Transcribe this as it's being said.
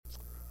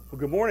Well,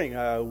 good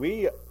morning.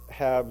 We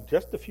have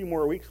just a few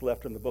more weeks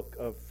left in the book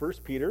of 1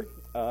 Peter,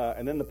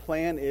 and then the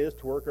plan is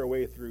to work our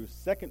way through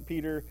 2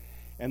 Peter,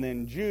 and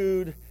then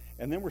Jude,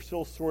 and then we're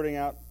still sorting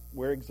out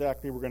where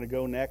exactly we're going to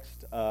go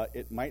next.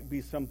 It might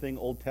be something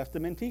Old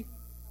Testament-y.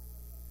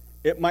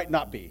 It might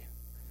not be.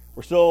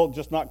 We're still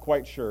just not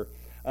quite sure.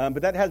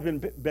 But that has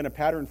been a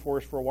pattern for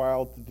us for a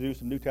while, to do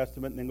some New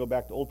Testament and then go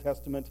back to Old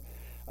Testament.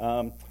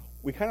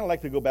 We kind of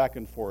like to go back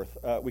and forth.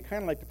 We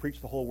kind of like to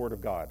preach the whole Word of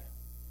God.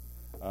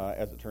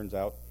 As it turns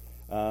out,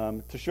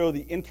 to show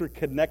the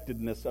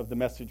interconnectedness of the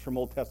message from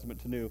Old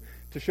Testament to New,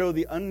 to show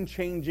the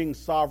unchanging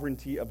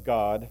sovereignty of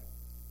God,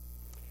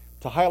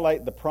 to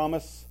highlight the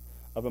promise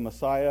of a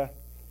Messiah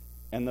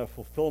and the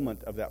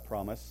fulfillment of that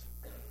promise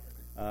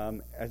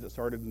as it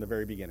started in the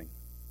very beginning.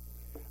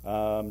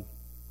 So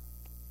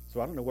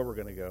I don't know where we're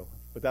going to go,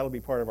 but that'll be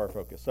part of our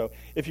focus. So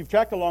if you've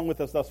tracked along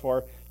with us thus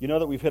far, you know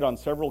that we've hit on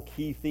several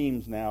key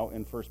themes now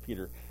in 1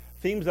 Peter.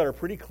 Themes that are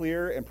pretty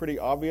clear and pretty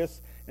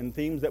obvious, and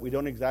themes that we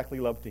don't exactly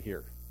love to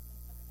hear.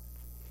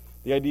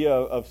 The idea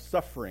of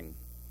suffering.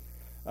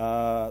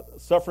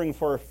 Suffering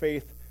for our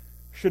faith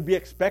should be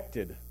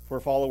expected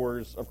for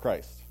followers of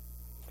Christ.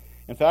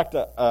 In fact,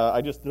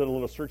 I just did a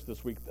little search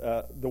this week.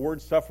 The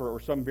word suffer, or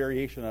some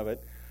variation of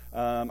it,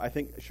 I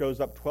think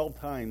shows up 12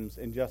 times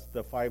in just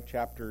the 5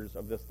 chapters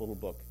of this little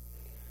book.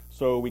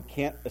 So we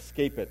can't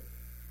escape it.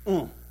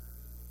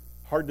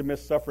 Hard to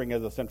miss suffering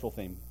as a central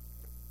theme.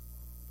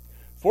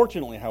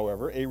 Fortunately,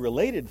 however, a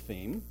related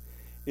theme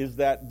is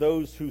that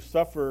those who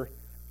suffer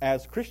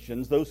as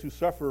Christians, those who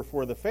suffer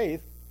for the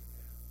faith,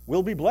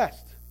 will be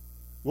blessed,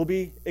 will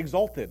be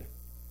exalted.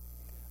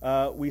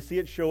 We see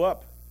it show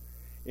up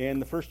in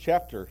the first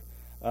chapter,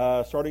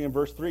 starting in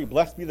verse 3.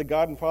 Blessed be the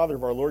God and Father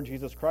of our Lord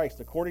Jesus Christ.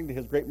 According to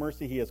his great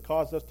mercy, he has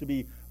caused us to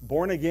be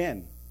born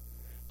again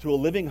to a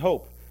living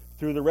hope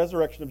through the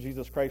resurrection of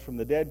Jesus Christ from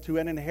the dead, to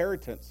an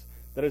inheritance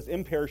that is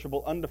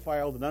imperishable,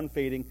 undefiled, and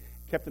unfading,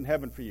 kept in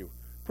heaven for you.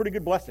 Pretty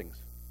good blessings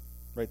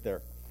right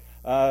there.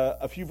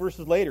 A few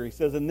verses later, he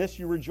says, in this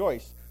you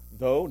rejoice,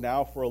 though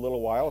now for a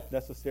little while, if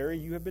necessary,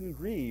 you have been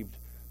grieved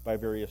by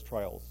various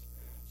trials,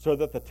 so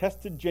that the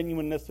tested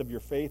genuineness of your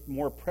faith,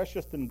 more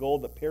precious than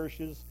gold that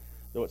perishes,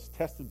 though it's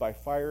tested by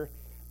fire,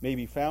 may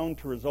be found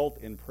to result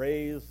in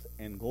praise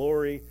and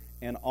glory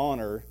and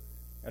honor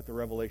at the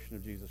revelation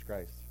of Jesus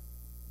Christ.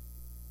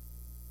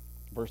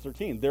 Verse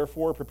 13,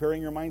 therefore,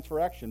 preparing your minds for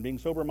action, being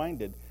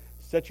sober-minded,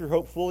 set your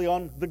hope fully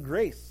on the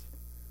grace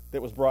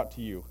that was brought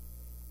to you.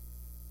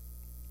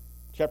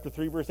 Chapter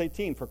 3, verse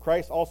 18, for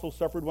Christ also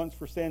suffered once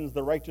for sins,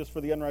 the righteous for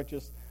the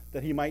unrighteous,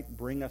 that he might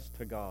bring us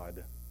to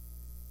God.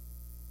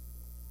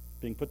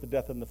 Being put to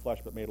death in the flesh,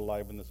 but made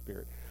alive in the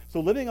spirit.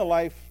 So living a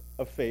life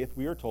of faith,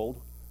 we are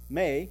told,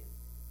 we're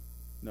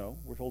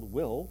told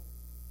will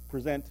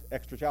present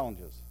extra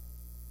challenges.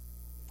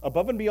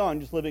 Above and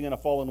beyond just living in a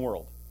fallen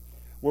world,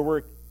 where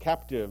we're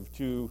captive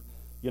to,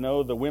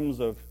 the whims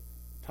of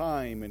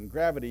time and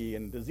gravity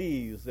and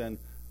disease and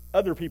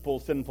other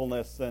people's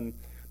sinfulness,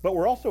 but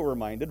we're also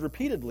reminded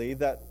repeatedly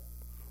that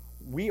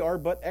we are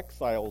but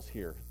exiles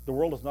here. The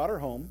world is not our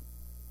home.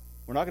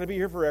 We're not going to be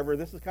here forever.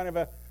 This is kind of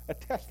a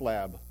test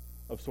lab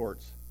of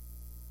sorts.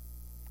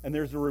 And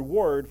there's a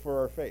reward for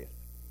our faith.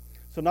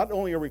 So not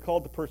only are we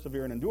called to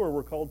persevere and endure,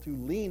 we're called to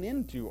lean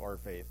into our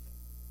faith.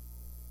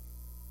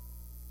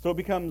 So it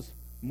becomes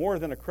more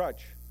than a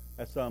crutch,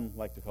 as some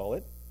like to call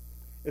it.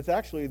 It's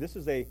actually, this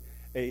is a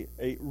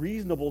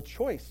reasonable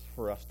choice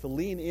for us to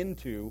lean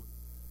into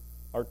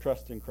our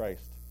trust in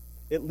Christ.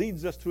 It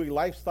leads us to a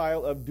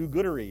lifestyle of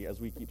do-goodery, as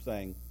we keep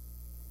saying,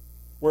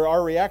 where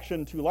our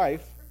reaction to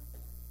life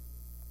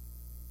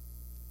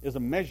is a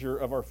measure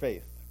of our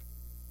faith.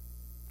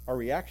 Our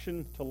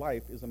reaction to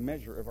life is a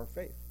measure of our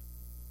faith.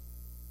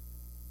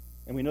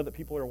 And we know that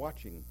people are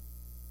watching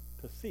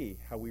to see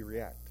how we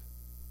react.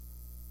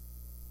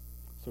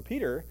 So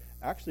Peter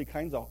actually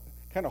kind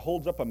of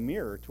holds up a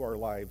mirror to our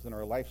lives and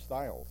our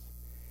lifestyles.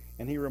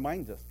 And he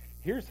reminds us,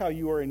 here's how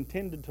you are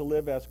intended to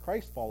live as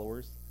Christ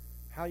followers.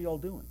 How y'all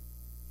doing?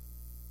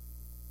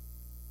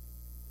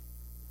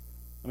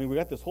 We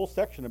got this whole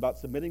section about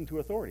submitting to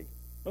authority.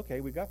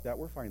 Okay, we got that.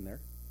 We're fine there.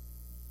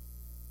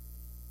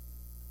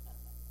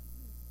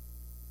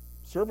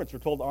 Servants are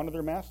told to honor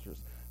their masters.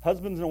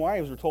 Husbands and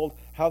wives are told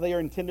how they are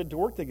intended to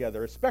work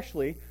together,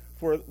 especially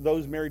for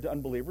those married to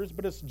unbelievers,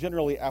 but it's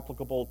generally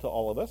applicable to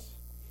all of us.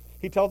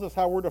 He tells us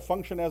how we're to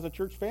function as a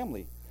church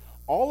family.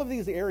 All of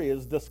these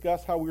areas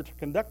discuss how we're to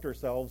conduct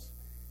ourselves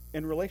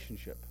in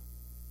relationship.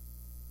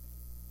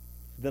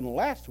 Then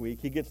last week,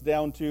 he gets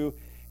down to,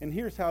 and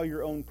here's how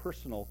your own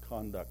personal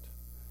conduct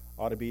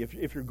ought to be.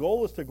 If your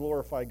goal is to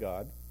glorify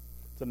God,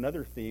 it's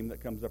another theme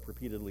that comes up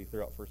repeatedly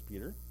throughout 1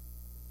 Peter,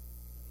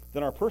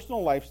 then our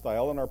personal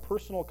lifestyle and our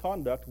personal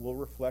conduct will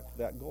reflect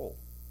that goal.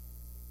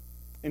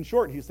 In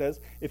short, he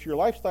says, if your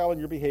lifestyle and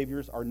your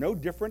behaviors are no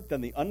different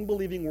than the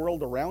unbelieving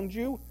world around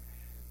you,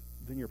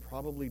 then you're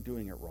probably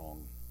doing it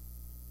wrong.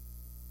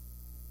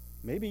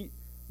 Maybe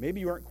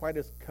you aren't quite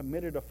as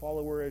committed a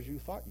follower as you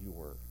thought you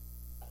were.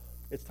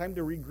 It's time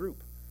to regroup.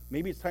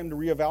 Maybe it's time to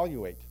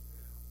reevaluate.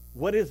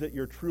 What is it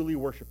you're truly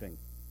worshiping?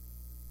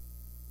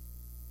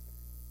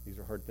 These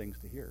are hard things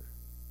to hear.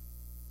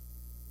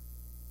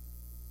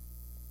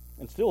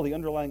 And still, the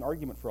underlying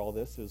argument for all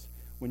this is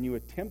when you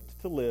attempt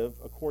to live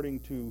according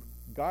to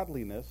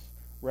godliness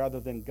rather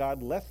than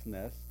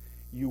godlessness,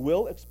 you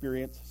will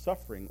experience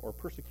suffering or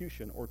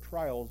persecution or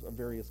trials of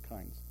various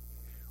kinds.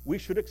 We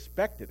should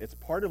expect it. It's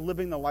part of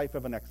living the life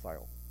of an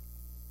exile.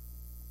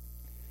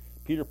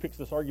 Peter picks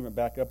this argument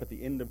back up at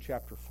the end of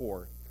chapter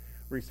 4,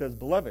 where he says,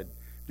 "Beloved,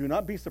 do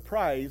not be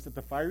surprised at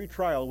the fiery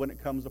trial when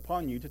it comes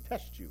upon you to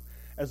test you,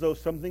 as though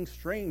something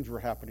strange were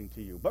happening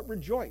to you. But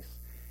rejoice,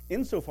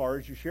 insofar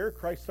as you share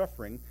Christ's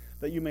suffering,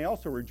 that you may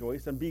also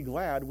rejoice and be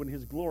glad when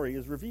his glory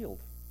is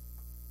revealed."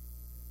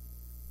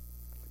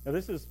 Now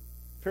this is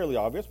fairly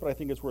obvious, but I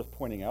think it's worth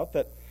pointing out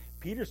that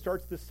Peter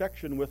starts this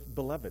section with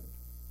beloved.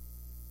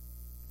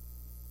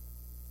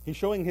 He's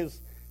showing his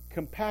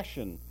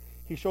compassion.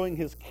 He's showing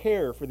his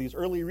care for these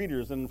early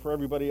readers and for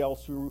everybody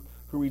else who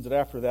reads it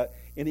after that.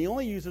 And he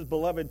only uses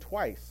beloved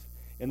twice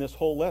in this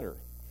whole letter.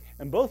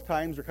 And both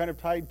times are kind of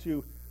tied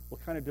to, well,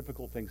 kind of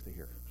difficult things to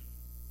hear.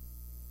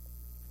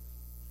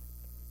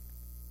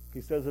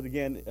 He says it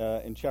again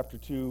in chapter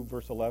 2,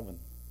 verse 11.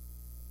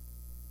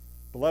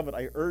 "Beloved,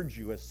 I urge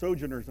you, as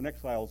sojourners and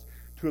exiles,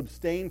 to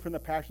abstain from the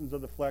passions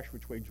of the flesh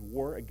which wage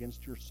war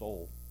against your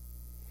soul."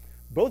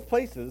 Both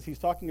places, he's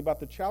talking about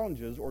the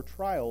challenges or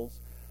trials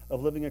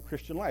of living a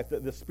Christian life,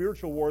 the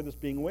spiritual war that's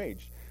being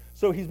waged.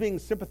 So he's being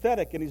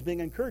sympathetic and he's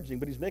being encouraging,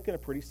 but he's making a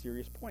pretty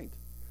serious point.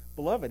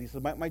 Beloved, he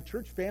says, my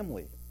church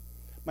family,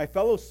 my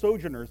fellow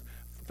sojourners,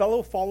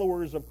 fellow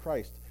followers of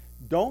Christ,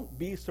 don't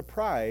be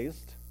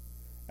surprised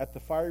at the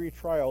fiery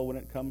trial when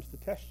it comes to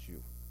test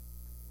you,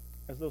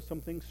 as though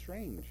something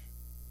strange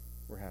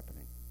were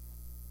happening.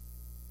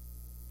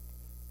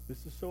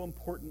 This is so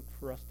important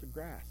for us to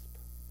grasp,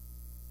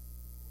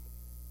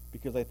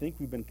 because I think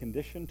we've been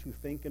conditioned to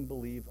think and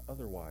believe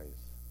otherwise.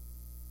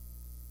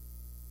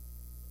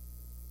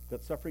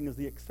 That suffering is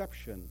the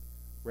exception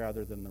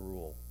rather than the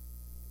rule.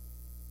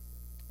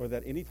 Or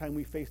that anytime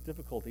we face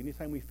difficulty,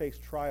 anytime we face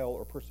trial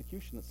or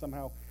persecution, that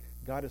somehow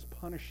God is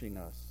punishing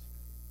us.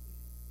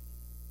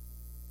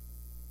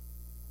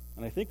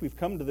 And I think we've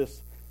come to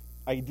this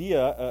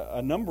idea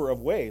a number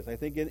of ways. I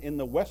think in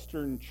the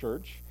Western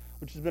church,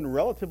 which has been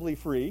relatively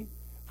free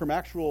from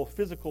actual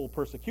physical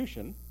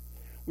persecution,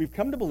 we've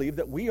come to believe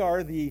that we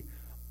are the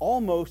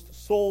almost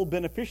sole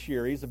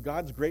beneficiaries of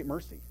God's great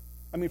mercy.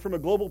 I mean, from a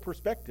global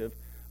perspective,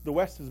 the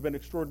West has been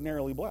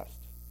extraordinarily blessed,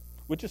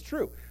 which is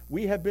true.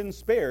 We have been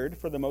spared,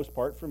 for the most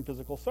part, from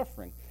physical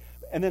suffering.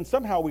 And then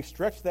somehow we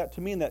stretch that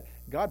to mean that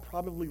God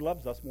probably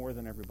loves us more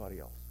than everybody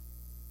else.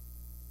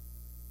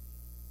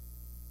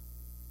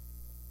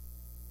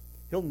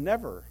 He'll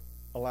never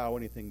allow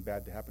anything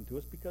bad to happen to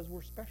us because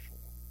we're special.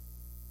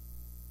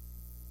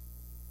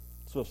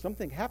 So if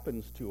something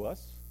happens to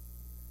us,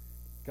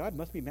 God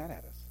must be mad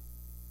at us.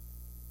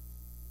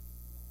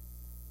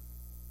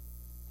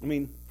 I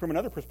mean, from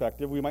another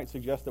perspective, we might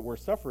suggest that we're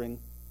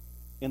suffering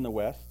in the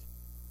West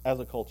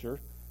as a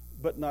culture,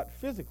 but not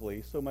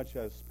physically so much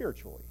as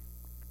spiritually.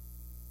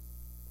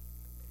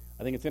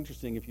 I think it's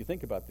interesting if you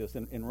think about this.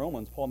 In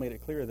Romans, Paul made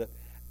it clear that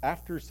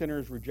after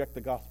sinners reject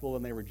the gospel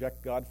and they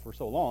reject God for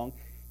so long,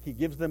 he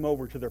gives them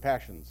over to their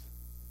passions.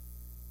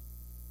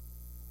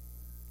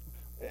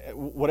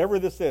 Whatever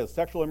this is,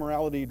 sexual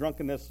immorality,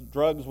 drunkenness,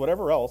 drugs,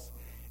 whatever else,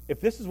 if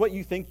this is what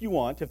you think you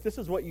want, if this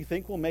is what you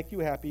think will make you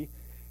happy,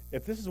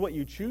 if this is what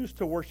you choose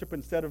to worship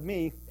instead of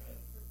me,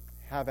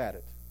 have at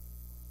it.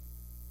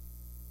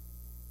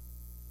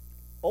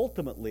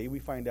 Ultimately, we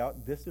find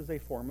out this is a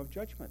form of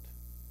judgment.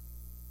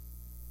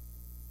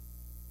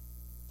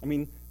 I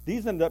mean,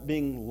 these end up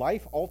being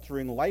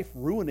life-altering,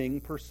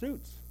 life-ruining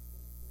pursuits.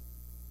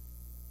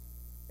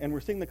 And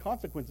we're seeing the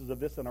consequences of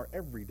this in our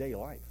everyday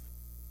life.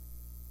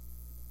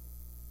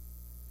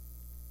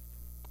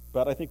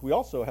 But I think we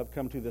also have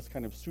come to this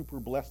kind of super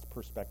blessed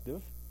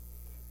perspective.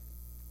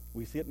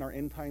 We see it in our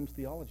end times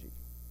theology.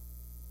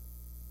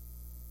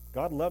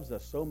 God loves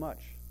us so much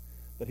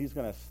that he's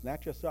going to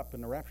snatch us up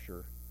in the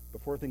rapture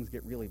before things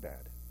get really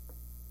bad.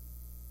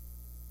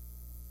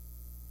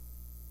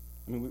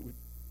 I mean, we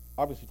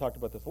obviously talked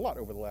about this a lot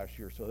over the last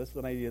year, so this is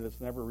an idea that's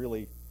never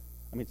really,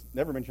 it's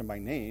never mentioned by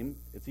name.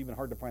 It's even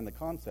hard to find the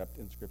concept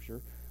in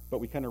Scripture, but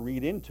we kind of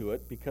read into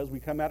it because we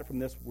come at it from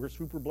this we're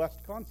super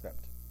blessed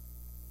concept.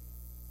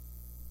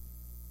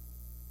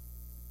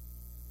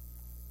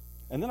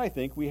 And then I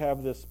think we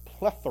have this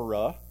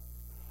plethora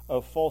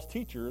of false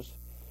teachers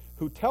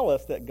who tell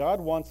us that God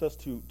wants us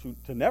to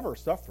never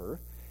suffer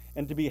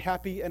and to be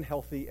happy and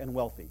healthy and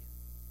wealthy.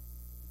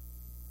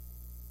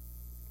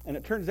 And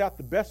it turns out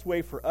the best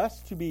way for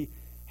us to be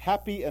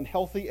happy and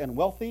healthy and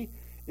wealthy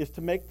is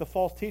to make the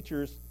false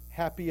teachers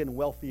happy and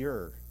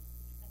wealthier.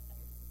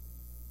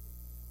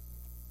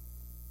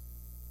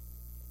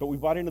 But we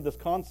bought into this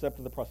concept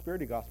of the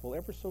prosperity gospel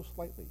ever so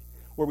slightly,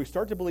 where we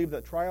start to believe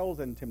that trials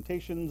and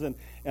temptations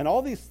and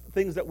all these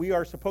things that we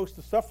are supposed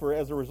to suffer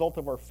as a result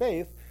of our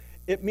faith,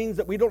 it means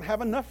that we don't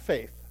have enough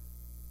faith.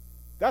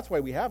 That's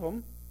why we have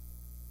them.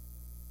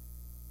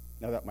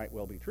 Now, that might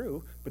well be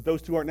true, but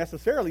those two aren't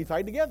necessarily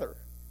tied together.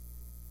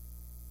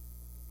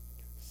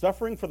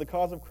 Suffering for the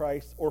cause of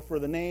Christ, or for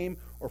the name,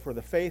 or for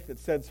the faith,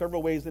 it's said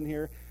several ways in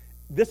here.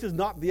 This is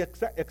not the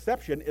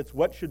exception, it's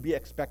what should be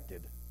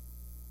expected.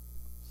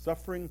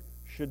 Suffering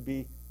should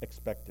be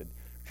expected.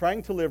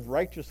 Trying to live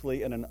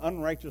righteously in an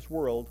unrighteous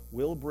world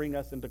will bring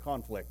us into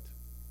conflict.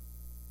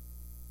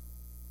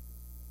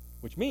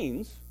 Which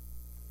means,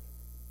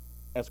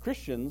 as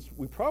Christians,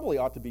 we probably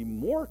ought to be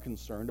more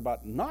concerned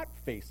about not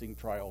facing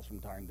trials from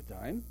time to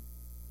time,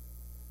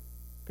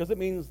 because it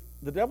means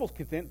the devil's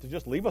content to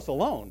just leave us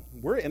alone.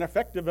 We're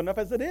ineffective enough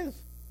as it is.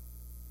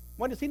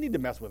 Why does he need to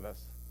mess with us?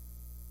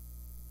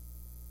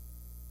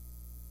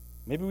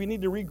 Maybe we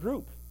need to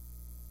regroup.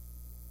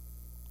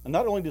 And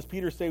not only does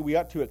Peter say we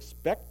ought to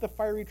expect the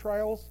fiery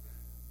trials,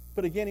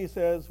 but again he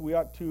says we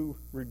ought to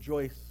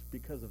rejoice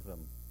because of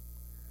them.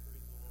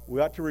 We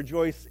ought to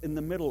rejoice in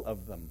the middle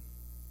of them.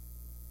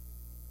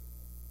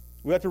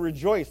 We ought to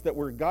rejoice that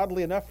we're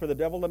godly enough for the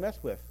devil to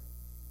mess with.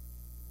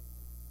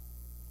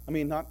 I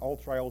mean, not all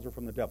trials are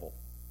from the devil,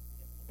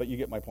 but you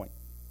get my point.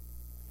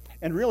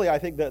 And really, I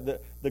think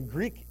that the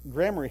Greek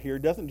grammar here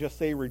doesn't just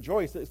say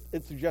rejoice,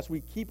 it suggests we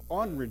keep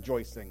on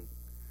rejoicing.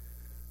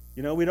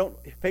 You know, we don't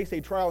face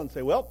a trial and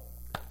say, well,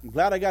 I'm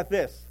glad I got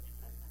this,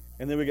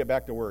 and then we get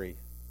back to worry.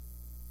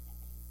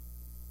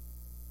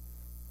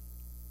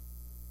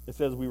 It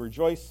says we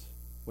rejoice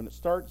when it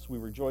starts, we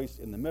rejoice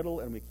in the middle,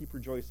 and we keep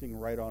rejoicing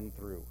right on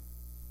through.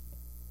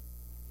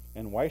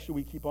 And why should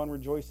we keep on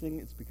rejoicing?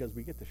 It's because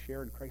we get to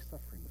share in Christ's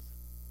sufferings.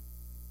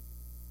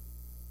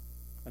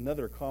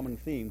 Another common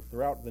theme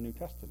throughout the New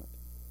Testament.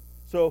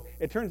 So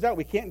it turns out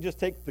we can't just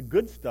take the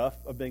good stuff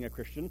of being a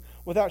Christian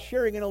without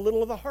sharing in a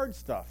little of the hard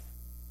stuff.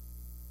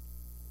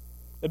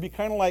 It'd be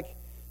kind of like,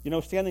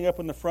 standing up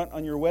in the front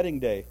on your wedding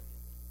day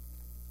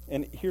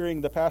and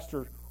hearing the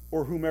pastor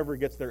or whomever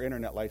gets their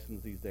internet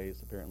license these days,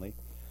 apparently,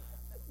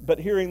 but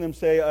hearing them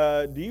say,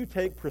 do you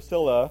take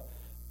Priscilla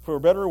for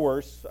better or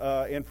worse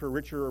and for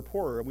richer or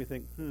poorer? And we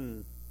think,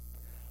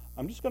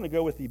 I'm just going to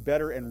go with the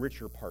better and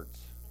richer parts.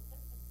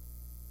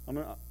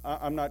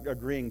 I'm not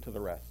agreeing to the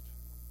rest.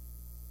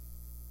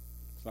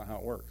 It's not how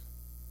it works.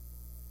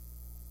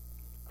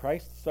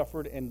 Christ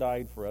suffered and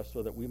died for us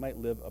so that we might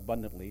live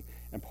abundantly,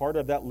 and part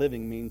of that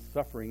living means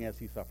suffering as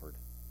he suffered.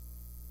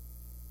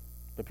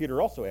 But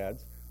Peter also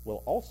adds,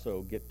 we'll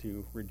also get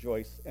to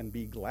rejoice and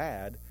be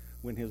glad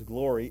when his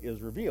glory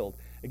is revealed.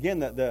 Again,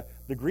 the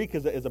Greek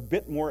is a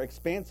bit more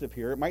expansive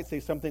here. It might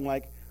say something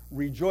like,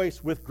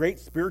 rejoice with great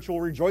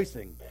spiritual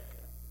rejoicing.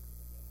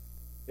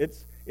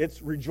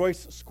 It's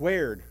rejoice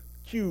squared,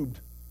 cubed.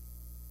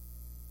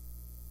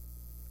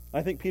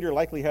 I think Peter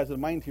likely has in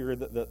mind here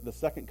the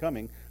second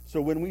coming.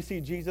 So when we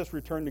see Jesus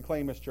return to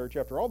claim his church,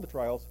 after all the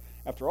trials,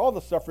 after all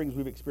the sufferings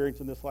we've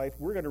experienced in this life,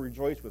 we're going to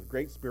rejoice with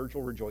great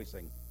spiritual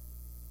rejoicing.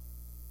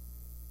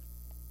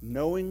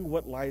 Knowing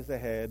what lies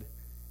ahead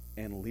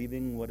and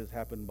leaving what has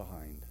happened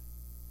behind.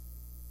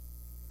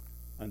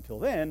 Until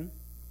then,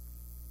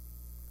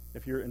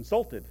 if you're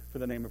insulted for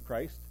the name of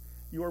Christ,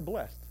 you are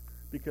blessed,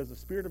 because the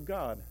Spirit of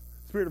God,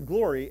 Spirit of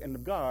glory and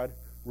of God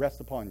rests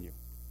upon you.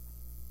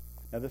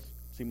 Now this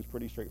seems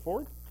pretty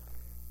straightforward,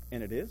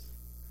 and it is,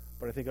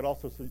 but I think it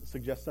also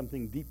suggests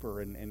something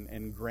deeper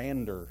and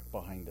grander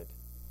behind it.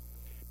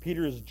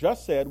 Peter has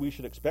just said we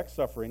should expect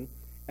suffering,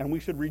 and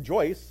we should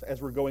rejoice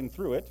as we're going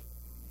through it.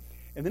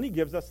 And then he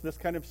gives us this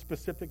kind of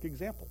specific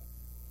example.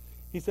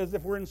 He says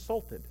if we're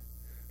insulted,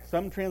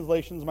 some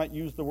translations might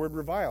use the word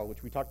revile,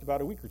 which we talked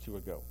about a week or two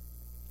ago.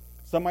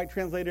 Some might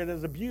translate it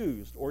as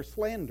abused or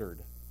slandered.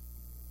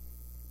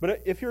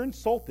 But if you're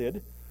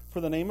insulted for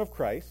the name of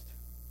Christ,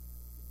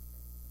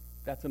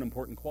 that's an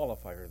important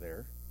qualifier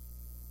there.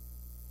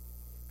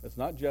 It's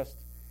not just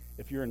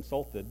if you're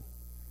insulted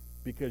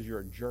because you're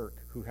a jerk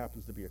who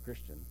happens to be a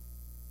Christian.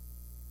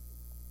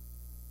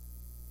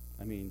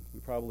 I mean, we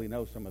probably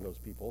know some of those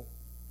people.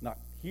 Not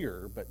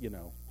here, but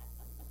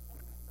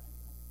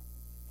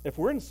If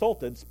we're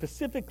insulted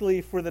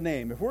specifically for the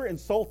name, if we're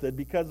insulted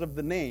because of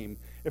the name,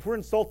 if we're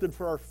insulted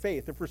for our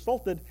faith, if we're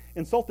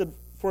insulted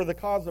for the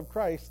cause of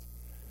Christ,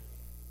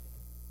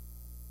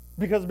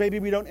 because maybe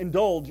we don't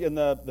indulge in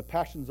the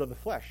passions of the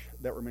flesh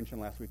that were mentioned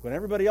last week, when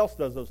everybody else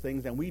does those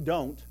things and we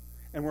don't,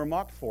 and we're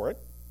mocked for it.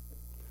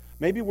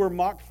 Maybe we're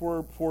mocked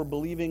for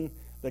believing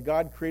that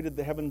God created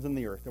the heavens and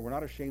the earth, and we're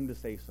not ashamed to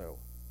say so.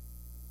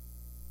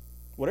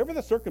 Whatever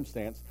the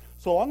circumstance,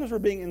 so long as we're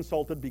being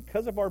insulted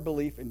because of our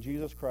belief in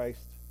Jesus Christ,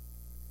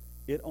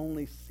 it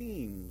only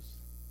seems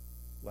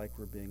like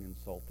we're being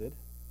insulted.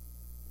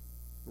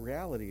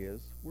 Reality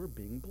is we're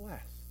being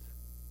blessed.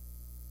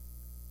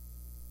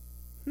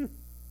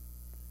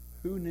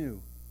 Who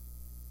knew?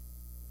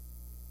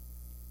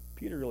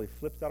 Peter really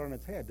flips that on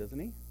its head, doesn't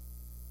he?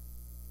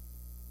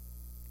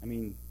 I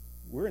mean,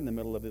 we're in the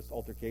middle of this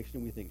altercation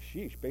and we think,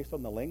 sheesh, based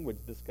on the language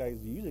this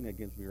guy's using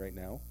against me right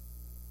now,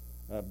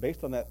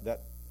 based on that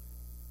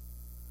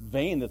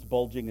vein that's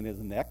bulging in his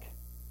neck,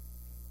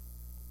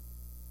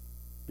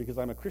 because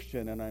I'm a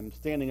Christian and I'm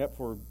standing up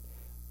for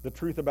the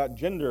truth about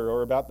gender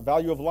or about the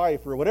value of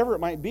life or whatever it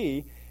might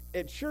be,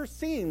 it sure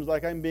seems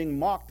like I'm being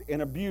mocked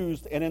and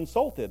abused and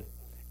insulted.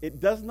 It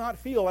does not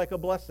feel like a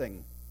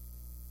blessing.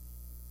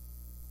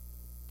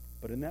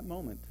 But in that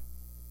moment,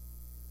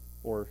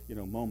 or,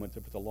 moments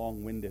if it's a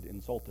long-winded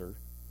insulter,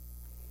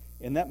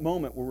 in that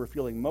moment where we're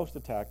feeling most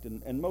attacked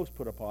and most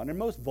put upon, and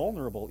most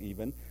vulnerable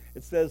even,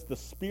 it says, the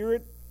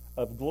Spirit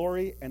of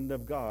glory and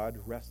of God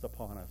rest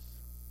upon us.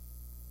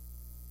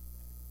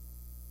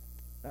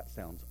 That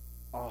sounds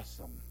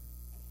awesome.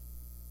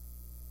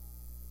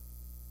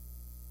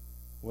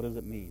 What does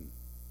it mean?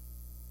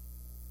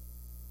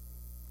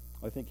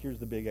 I think here's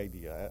the big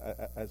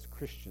idea. As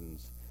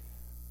Christians,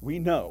 we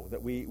know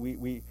that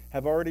we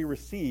have already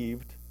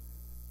received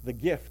the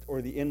gift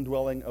or the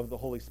indwelling of the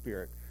Holy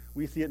Spirit.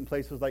 We see it in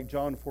places like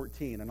John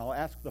 14, and I'll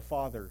ask the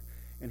Father,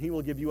 and he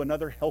will give you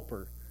another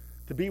helper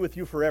to be with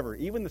you forever,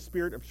 even the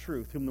Spirit of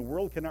truth, whom the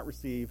world cannot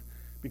receive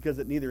because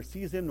it neither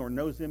sees him nor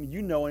knows him.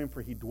 You know him,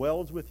 for he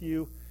dwells with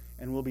you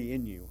and will be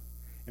in you.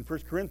 In 1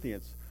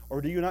 Corinthians,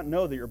 or do you not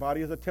know that your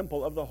body is a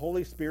temple of the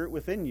Holy Spirit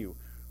within you,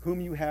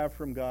 whom you have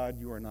from God?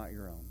 You are not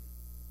your own.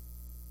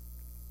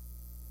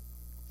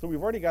 So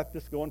we've already got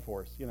this going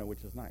for us,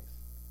 which is nice.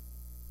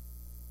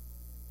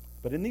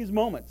 But in these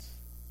moments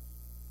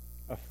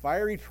of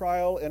fiery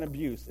trial and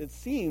abuse, it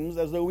seems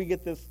as though we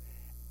get this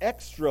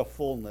extra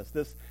fullness,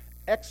 this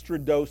extra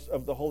dose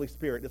of the Holy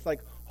Spirit. It's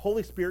like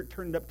Holy Spirit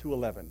turned up to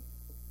 11.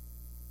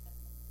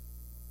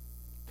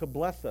 To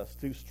bless us,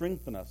 to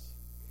strengthen us,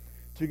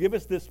 to give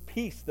us this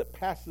peace that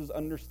passes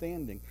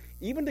understanding,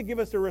 even to give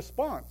us a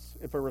response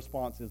if a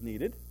response is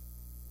needed.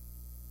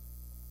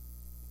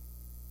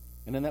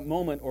 And in that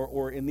moment,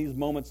 or in these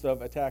moments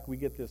of attack, we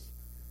get this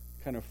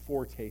kind of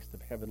foretaste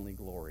of heavenly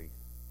glory.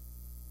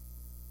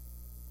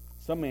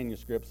 Some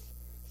manuscripts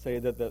say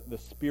that the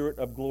Spirit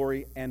of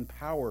glory and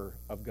power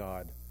of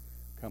God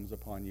comes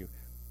upon you.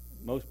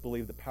 Most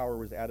believe the power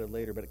was added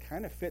later, but it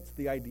kind of fits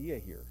the idea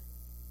here.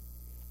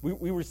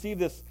 We receive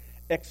this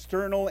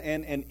external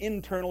and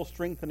internal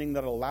strengthening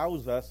that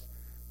allows us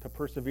to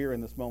persevere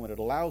in this moment. It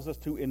allows us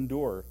to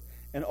endure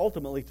and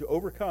ultimately to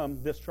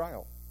overcome this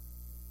trial.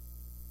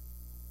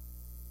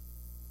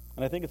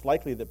 And I think it's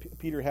likely that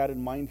Peter had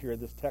in mind here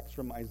this text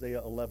from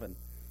Isaiah 11.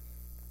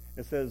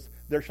 It says,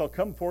 there shall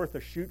come forth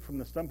a shoot from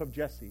the stump of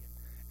Jesse,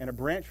 and a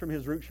branch from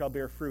his root shall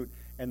bear fruit,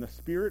 and the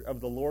Spirit of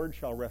the Lord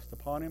shall rest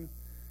upon him,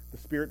 the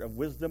Spirit of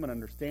wisdom and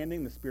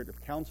understanding, the Spirit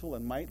of counsel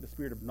and might, the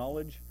Spirit of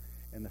knowledge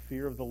and the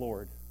fear of the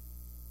Lord.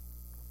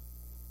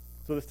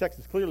 So this text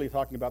is clearly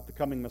talking about the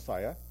coming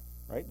Messiah,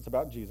 right? It's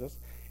about Jesus.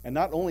 And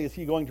not only is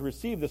he going to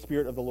receive the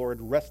Spirit of the Lord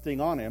resting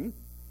on him,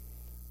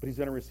 but he's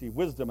going to receive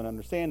wisdom and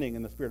understanding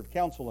and the Spirit of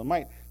counsel and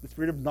might, the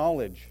Spirit of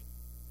knowledge.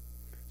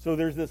 So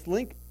there's this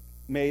link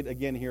made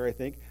again here, I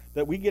think,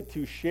 that we get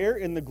to share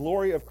in the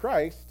glory of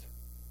Christ,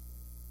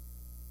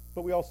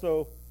 but we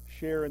also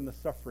share in the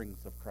sufferings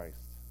of Christ.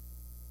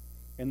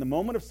 In the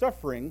moment of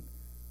suffering,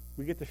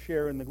 we get to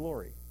share in the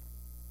glory.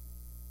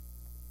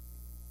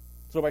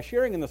 So by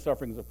sharing in the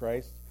sufferings of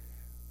Christ,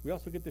 we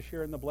also get to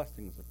share in the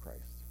blessings of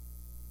Christ.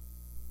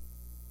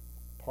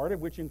 Part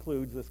of which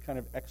includes this kind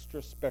of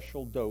extra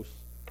special dose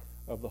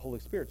of the Holy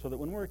Spirit, so that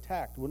when we're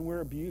attacked, when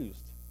we're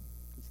abused,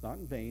 it's not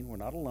in vain, we're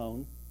not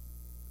alone.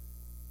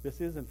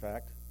 This is, in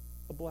fact,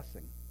 a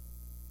blessing.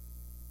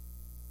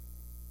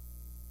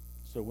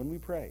 So when we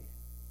pray,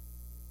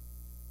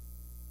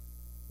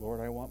 Lord,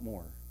 I want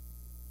more.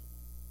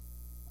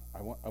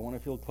 I want to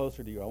feel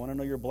closer to you. I want to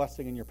know your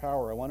blessing and your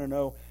power. I want to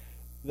know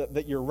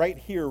that you're right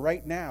here,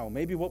 right now.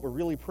 Maybe what we're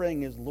really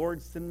praying is,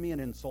 Lord, send me an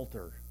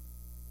insulter.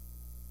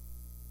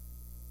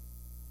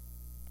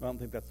 I don't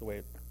think that's the way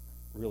it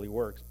really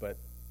works, but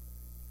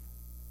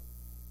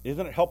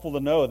isn't it helpful to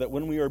know that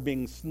when we are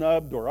being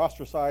snubbed or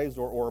ostracized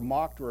or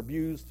mocked or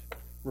abused,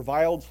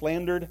 reviled,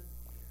 slandered,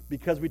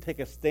 because we take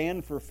a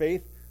stand for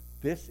faith,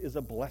 this is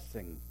a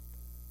blessing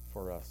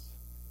for us.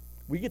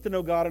 We get to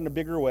know God in a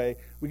bigger way.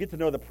 We get to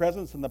know the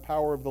presence and the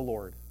power of the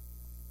Lord.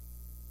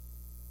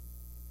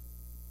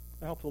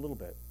 That helps a little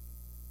bit.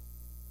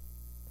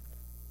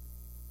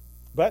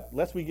 But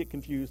lest we get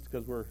confused,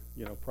 because we're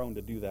prone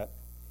to do that,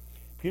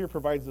 Peter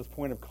provides this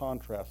point of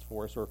contrast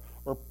for us, or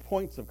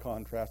points of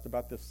contrast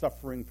about this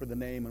suffering for the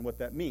name and what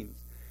that means.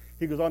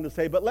 He goes on to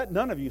say, but let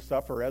none of you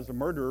suffer as a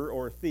murderer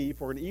or a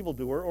thief or an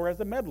evildoer or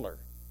as a meddler.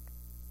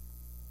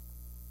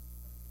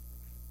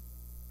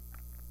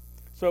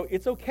 So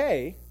it's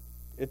okay,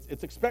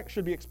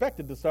 should be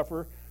expected to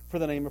suffer for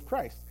the name of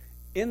Christ.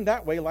 In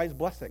that way lies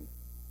blessing.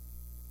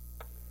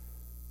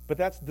 But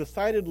that's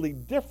decidedly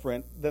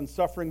different than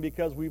suffering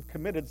because we've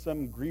committed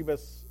some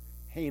grievous,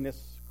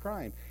 heinous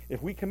crime.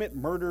 If we commit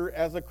murder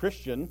as a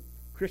Christian,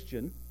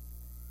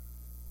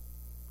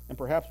 and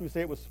perhaps we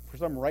say it was for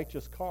some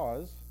righteous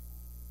cause,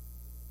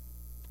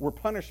 we're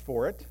punished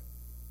for it,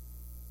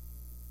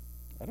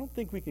 I don't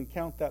think we can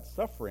count that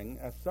suffering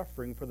as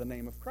suffering for the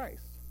name of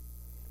Christ.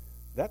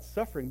 That's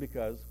suffering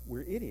because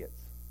we're idiots.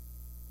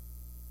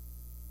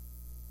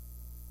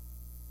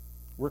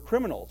 We're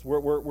criminals.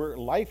 We're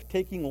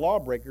life-taking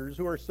lawbreakers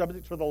who are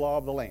subject to the law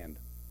of the land.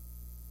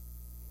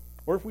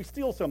 Or if we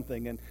steal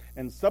something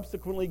and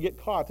subsequently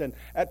get caught, and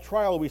at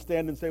trial we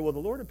stand and say, well, the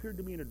Lord appeared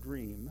to me in a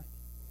dream,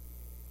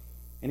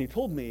 and he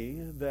told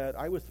me that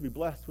I was to be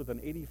blessed with an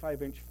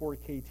 85-inch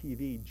 4K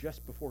TV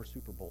just before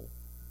Super Bowl.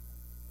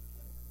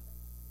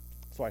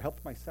 So I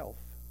helped myself.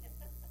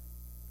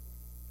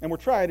 And we're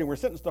tried and we're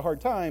sentenced to a hard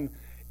time.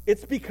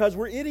 It's because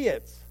we're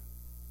idiots.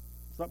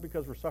 It's not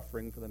because we're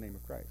suffering for the name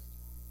of Christ.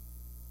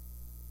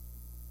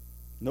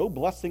 No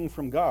blessing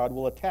from God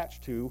will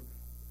attach to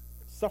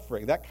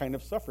suffering, that kind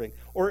of suffering.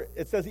 Or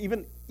it says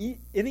even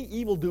any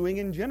evil doing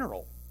in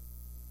general.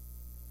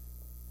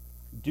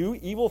 Do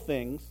evil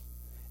things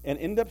and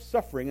end up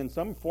suffering in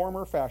some form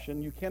or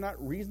fashion, you cannot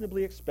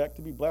reasonably expect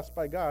to be blessed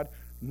by God,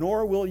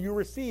 nor will you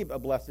receive a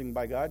blessing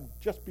by God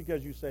just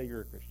because you say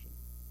you're a Christian.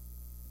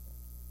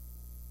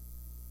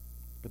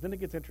 But then it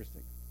gets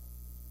interesting.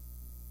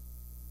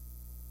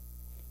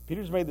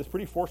 Peter's made this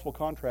pretty forceful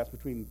contrast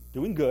between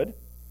doing good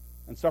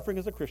and suffering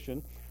as a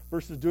Christian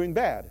versus doing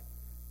bad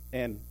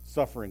and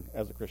suffering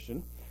as a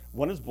Christian.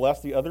 One is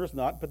blessed, the other is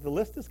not, but the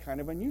list is kind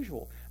of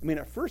unusual. I mean,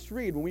 at first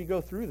read, when we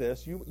go through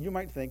this, you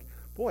might think,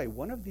 boy,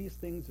 one of these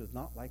things is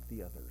not like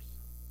the others.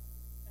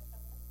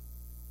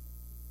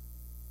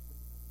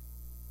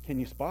 Can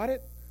you spot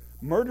it?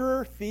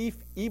 Murderer, thief,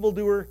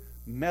 evildoer,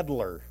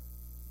 meddler.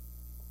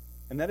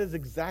 And that is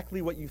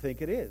exactly what you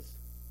think it is.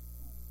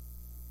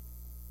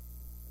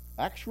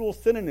 Actual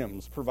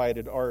synonyms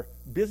provided are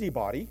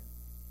busybody,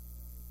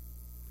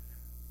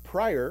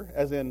 prior,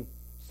 as in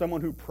someone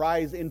who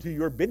pries into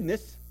your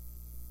business,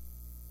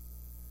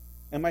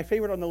 and my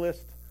favorite on the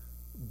list,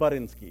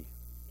 Budinsky.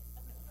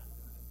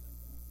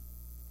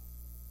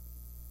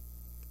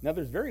 Now,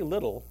 there's very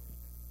little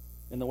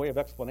in the way of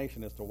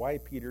explanation as to why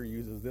Peter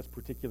uses this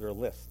particular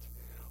list.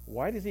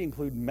 Why does he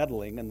include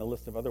meddling in the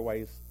list of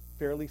otherwise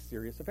fairly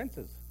serious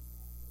offenses?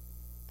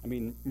 I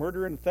mean,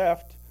 murder and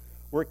theft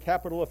were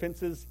capital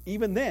offenses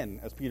even then,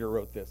 as Peter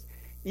wrote this.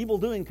 Evil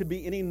doing could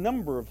be any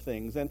number of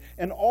things,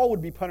 and all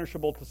would be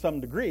punishable to some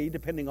degree,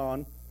 depending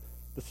on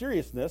the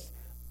seriousness.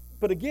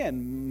 But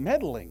again,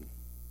 meddling.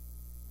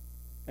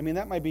 I mean,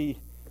 that might be,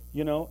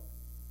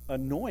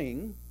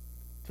 annoying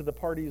to the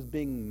parties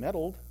being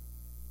meddled.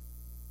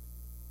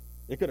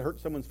 It could hurt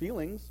someone's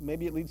feelings.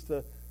 Maybe it leads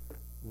to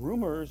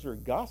rumors or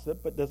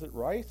gossip, but does it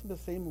rise to the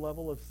same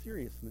level of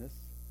seriousness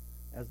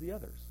as the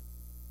others?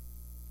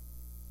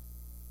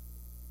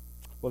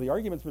 Well, the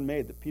argument's been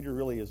made that Peter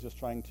really is just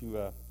trying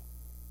to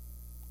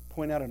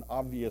point out an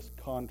obvious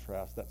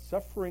contrast, that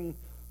suffering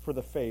for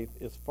the faith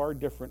is far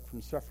different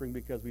from suffering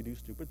because we do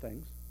stupid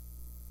things.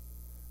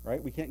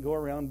 Right? We can't go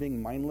around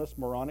being mindless,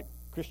 moronic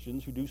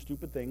Christians who do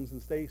stupid things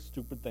and say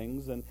stupid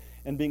things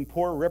and being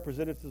poor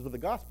representatives of the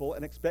gospel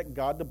and expect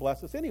God to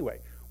bless us anyway.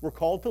 We're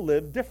called to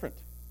live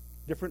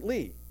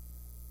differently.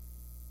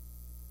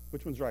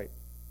 Which one's right?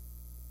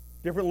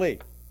 Differently.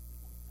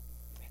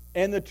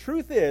 And the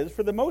truth is,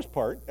 for the most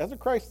part, as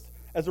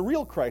a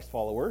real Christ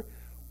follower,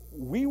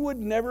 we would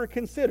never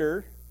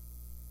consider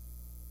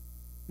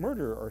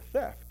murder or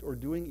theft or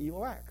doing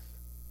evil acts.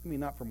 I mean,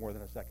 not for more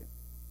than a second.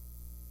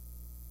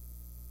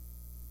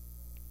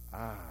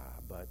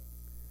 But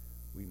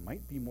we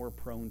might be more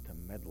prone to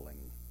meddling.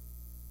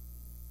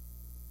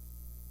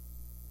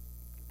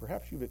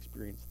 Perhaps you've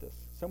experienced this.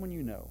 Someone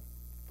you know,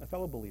 a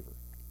fellow believer.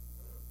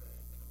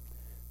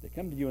 They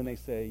come to you and they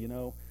say,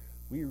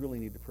 we really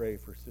need to pray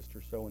for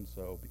Sister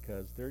so-and-so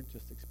because they're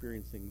just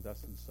experiencing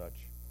thus and such.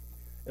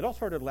 It all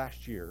started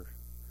last year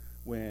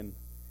and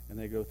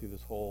they go through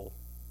this whole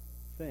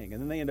thing.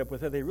 And then they end up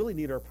with, they really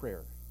need our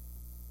prayer.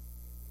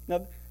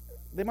 Now,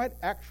 they might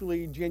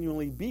actually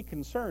genuinely be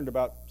concerned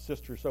about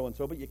Sister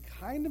so-and-so, but you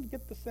kind of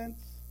get the sense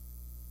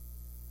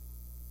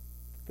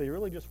they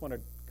really just want to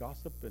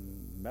gossip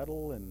and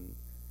meddle and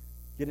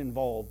get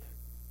involved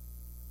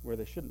where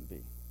they shouldn't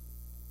be.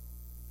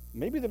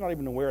 Maybe they're not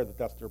even aware that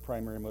that's their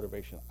primary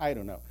motivation. I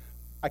don't know.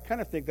 I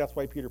kind of think that's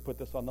why Peter put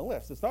this on the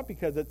list. It's not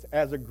because it's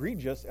as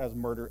egregious as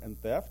murder and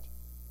theft,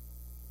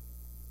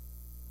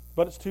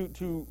 but it's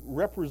to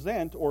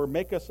represent or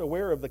make us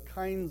aware of the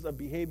kinds of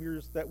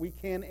behaviors that we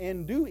can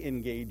and do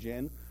engage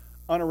in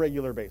on a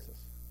regular basis.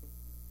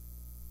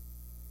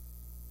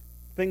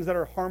 Things that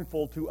are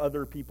harmful to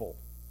other people.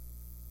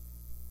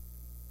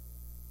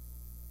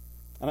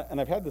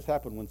 And I've had this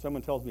happen when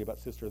someone tells me about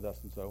Sister thus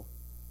and so,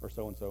 or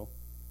so-and-so.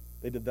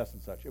 They did thus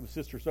and such. It was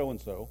Sister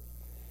so-and-so.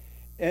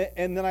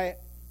 And then I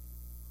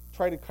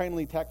try to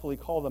kindly, tactfully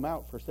call them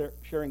out for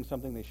sharing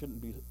something they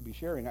shouldn't be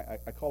sharing.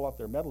 I call out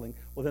their meddling.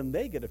 Well, then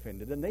they get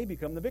offended, and they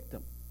become the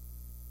victim.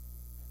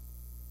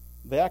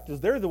 They act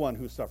as they're the one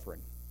who's suffering.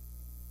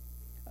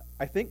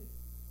 I think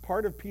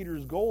part of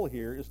Peter's goal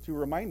here is to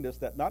remind us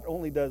that not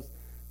only does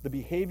the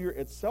behavior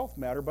itself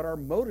matter, but our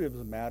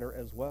motives matter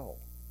as well.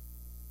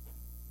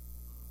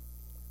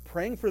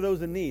 Praying for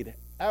those in need,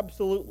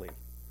 absolutely.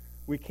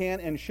 We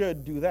can and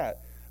should do that.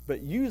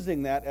 But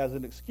using that as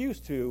an excuse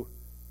to,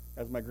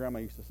 as my grandma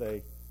used to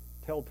say,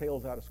 tell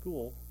tales out of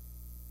school,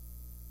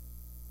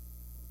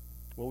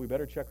 well, we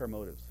better check our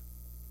motives.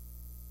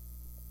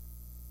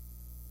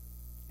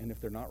 And if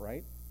they're not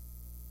right,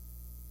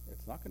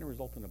 it's not going to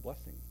result in a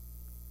blessing.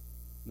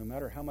 no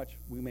matter how much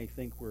we may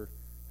think we're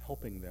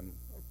helping them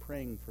or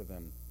praying for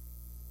them.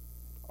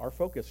 Our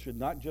focus should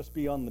not just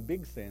be on the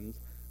big sins,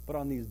 but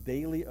on these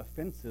daily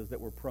offenses that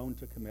we're prone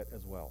to commit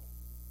as well.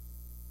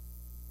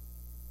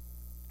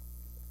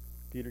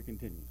 Peter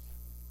continues.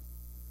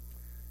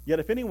 Yet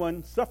if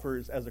anyone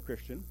suffers as a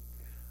Christian,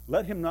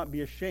 let him not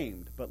be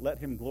ashamed, but let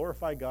him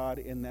glorify God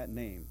in that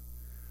name.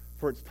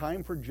 For it's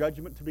time for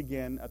judgment to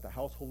begin at the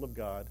household of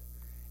God,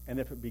 and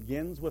if it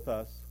begins with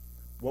us,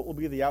 what will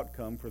be the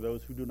outcome for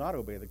those who do not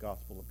obey the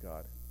gospel of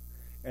God?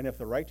 And if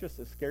the righteous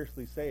is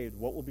scarcely saved,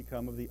 what will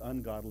become of the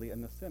ungodly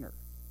and the sinner?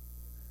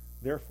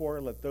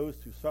 Therefore, let those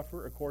who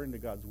suffer according to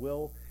God's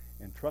will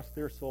entrust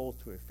their souls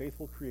to a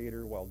faithful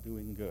Creator while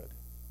doing good.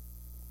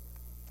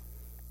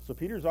 So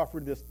Peter's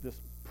offered this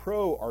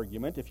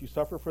pro-argument. If you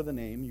suffer for the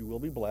name, you will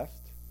be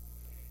blessed.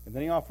 And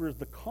then he offers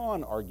the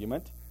con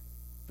argument.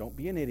 Don't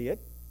be an idiot.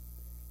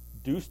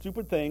 Do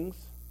stupid things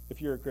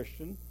if you're a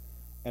Christian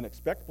and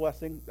expect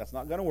blessing. That's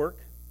not going to work.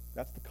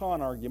 That's the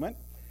con argument.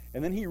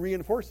 And then he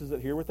reinforces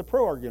it here with the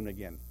pro argument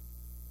again.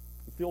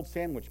 It's the old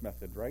sandwich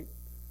method, right?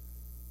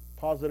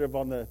 Positive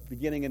on the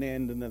beginning and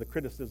end, and then the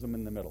criticism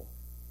in the middle.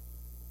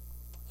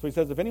 So he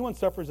says, if anyone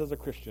suffers as a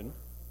Christian,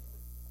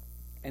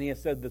 and he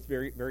has said this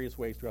various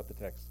ways throughout the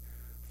text,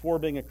 for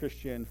being a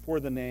Christian, for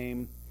the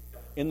name,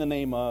 in the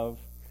name of,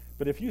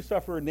 but if you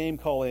suffer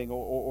name-calling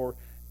or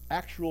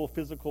actual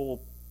physical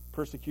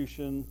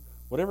persecution,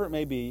 whatever it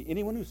may be,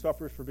 anyone who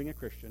suffers for being a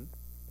Christian,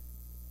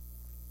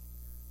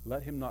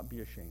 let him not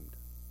be ashamed.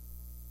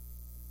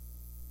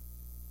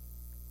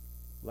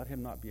 Let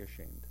him not be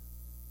ashamed.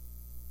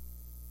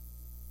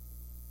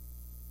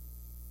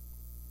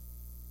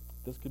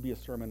 This could be a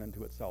sermon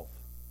unto itself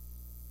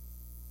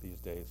these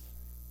days.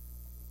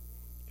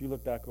 If you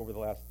look back over the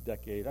last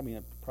decade,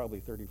 probably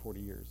 30, 40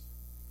 years,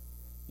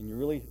 and you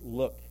really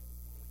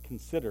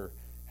consider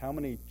how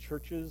many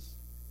churches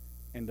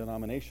and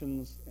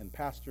denominations and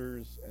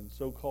pastors and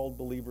so-called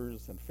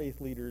believers and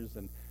faith leaders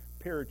and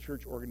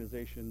parachurch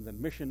organizations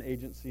and mission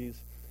agencies,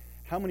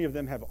 how many of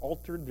them have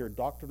altered their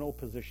doctrinal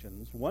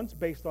positions, once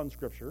based on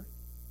Scripture,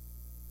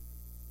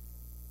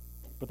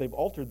 but they've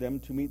altered them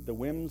to meet the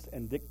whims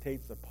and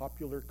dictates of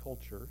popular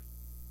culture.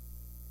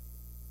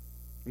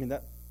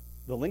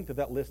 The length of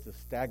that list is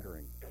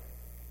staggering.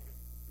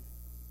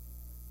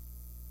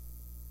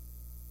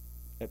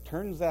 It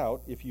turns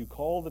out, if you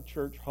call the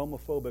church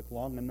homophobic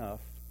long enough,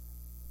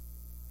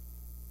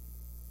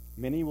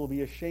 many will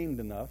be ashamed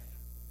enough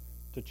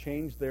to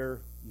change their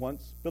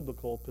once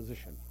biblical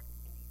position.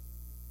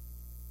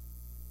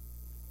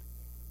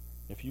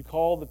 If you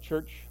call the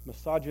church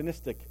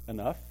misogynistic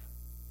enough,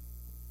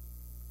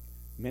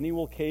 many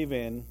will cave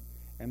in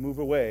and move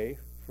away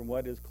from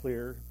what is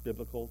clear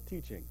biblical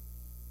teaching.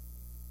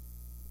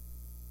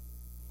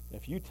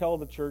 If you tell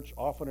the church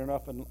often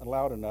enough and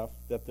loud enough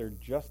that they're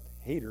just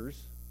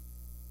haters,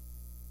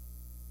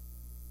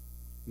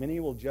 many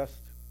will just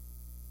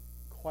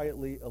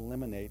quietly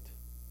eliminate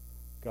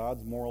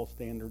God's moral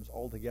standards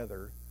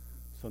altogether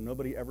so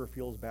nobody ever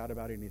feels bad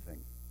about anything.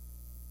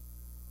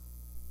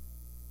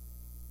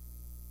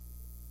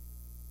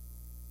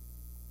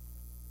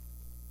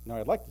 Now,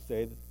 I'd like to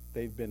say that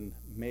they've been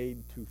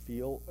made to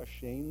feel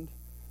ashamed,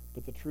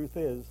 but the truth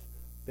is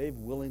they've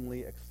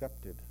willingly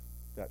accepted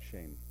that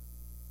shame.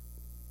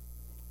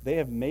 They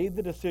have made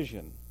the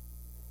decision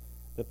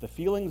that the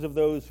feelings of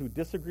those who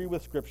disagree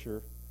with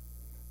Scripture,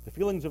 the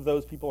feelings of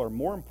those people are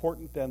more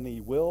important than the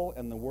will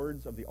and the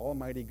words of the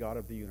Almighty God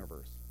of the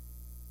universe.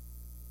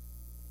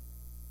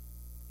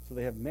 So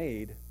they have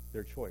made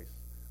their choice.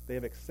 They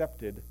have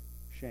accepted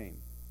shame.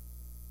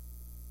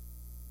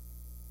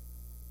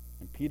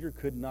 And Peter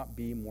could not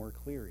be more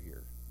clear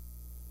here.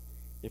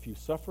 If you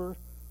suffer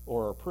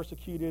or are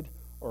persecuted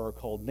or are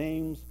called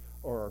names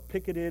or are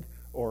picketed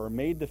or are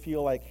made to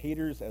feel like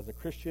haters as a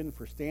Christian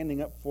for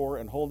standing up for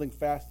and holding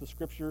fast to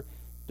Scripture,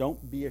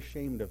 don't be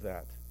ashamed of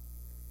that,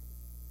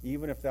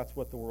 even if that's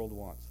what the world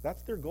wants.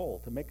 That's their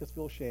goal, to make us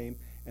feel shame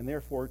and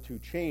therefore to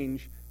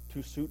change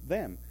to suit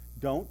them.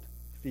 Don't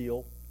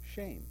feel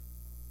shame.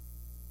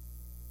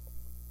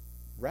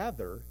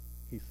 Rather,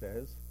 he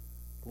says,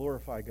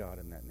 glorify God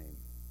in that name.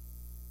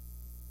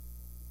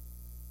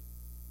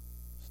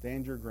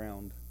 Stand your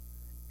ground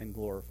and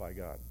glorify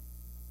God.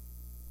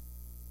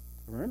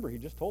 Remember, he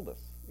just told us,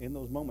 in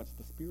those moments,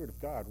 the Spirit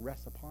of God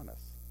rests upon us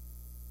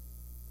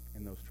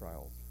in those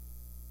trials.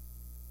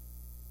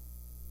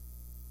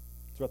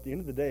 So at the end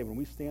of the day, when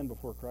we stand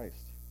before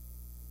Christ,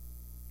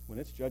 when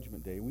it's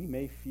Judgment Day, we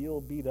may feel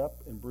beat up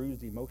and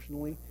bruised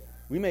emotionally.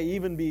 We may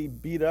even be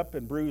beat up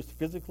and bruised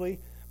physically.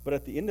 But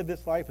at the end of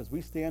this life, as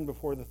we stand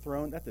before the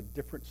throne, that's a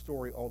different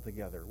story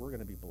altogether. We're going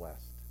to be blessed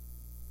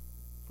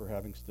for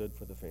having stood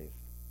for the faith.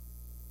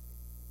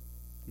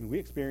 We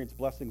experience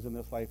blessings in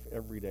this life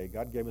every day.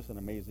 God gave us an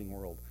amazing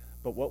world.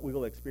 But what we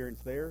will experience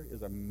there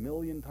is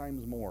 1,000,000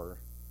 times more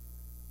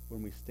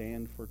when we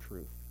stand for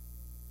truth.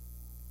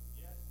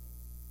 Yes.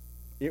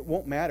 It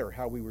won't matter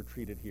how we were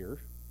treated here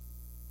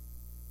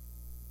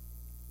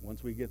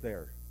once we get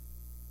there.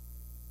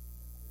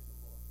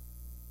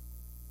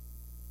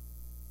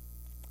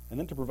 And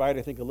then to provide,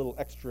 I think, a little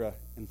extra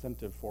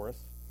incentive for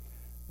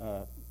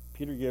us,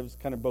 Peter gives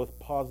kind of both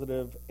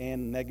positive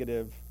and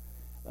negative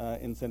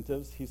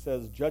incentives. He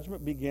says,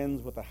 judgment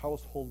begins with the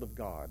household of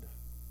God.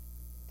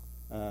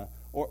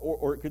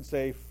 Or it could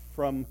say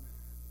from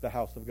the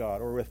house of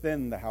God, or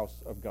within the house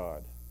of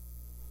God.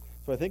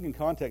 So I think in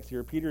context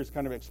here, Peter is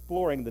kind of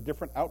exploring the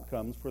different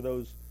outcomes for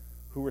those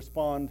who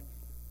respond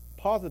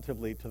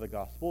positively to the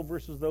gospel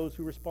versus those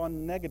who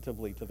respond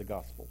negatively to the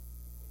gospel.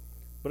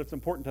 But it's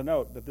important to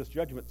note that this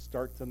judgment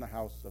starts in the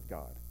house of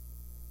God.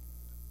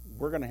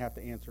 We're going to have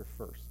to answer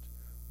first.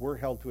 We're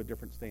held to a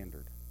different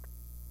standard.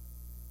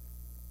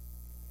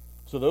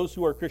 So those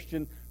who are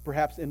Christian,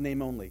 perhaps in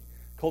name only,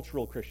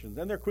 cultural Christians,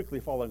 and they're quickly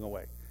falling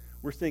away.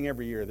 We're seeing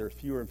every year there are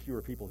fewer and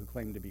fewer people who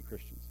claim to be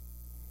Christians,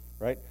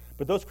 right?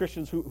 But those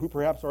Christians who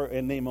perhaps are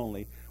in name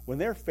only, when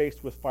they're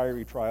faced with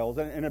fiery trials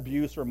and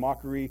abuse or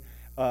mockery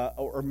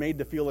or made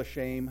to feel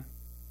ashamed,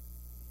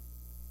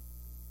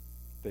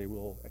 they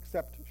will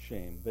accept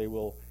shame. They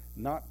will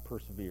not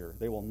persevere.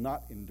 They will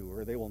not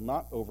endure. They will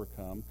not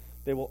overcome.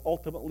 They will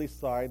ultimately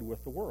side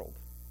with the world.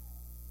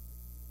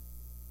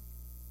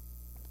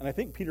 And I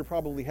think Peter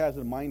probably has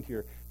in mind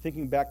here,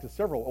 thinking back to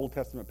several Old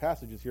Testament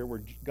passages here,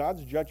 where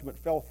God's judgment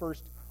fell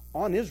first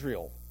on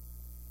Israel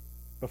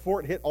before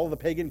it hit all the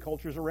pagan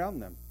cultures around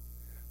them.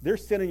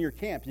 There's sin in your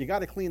camp. You got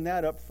to clean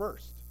that up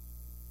first.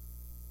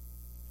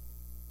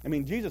 I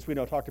mean, Jesus, we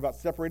know, talked about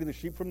separating the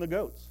sheep from the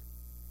goats.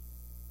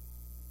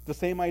 The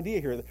same idea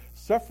here.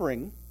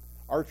 Suffering,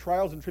 our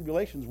trials and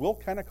tribulations, will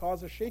kind of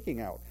cause a shaking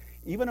out.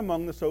 Even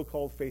among the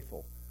so-called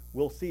faithful,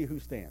 we'll see who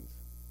stands.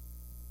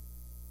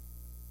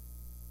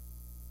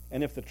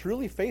 And if the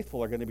truly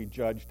faithful are going to be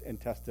judged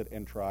and tested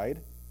and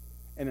tried,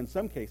 and in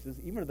some cases,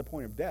 even at the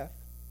point of death,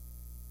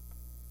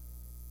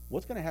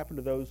 what's going to happen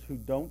to those who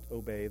don't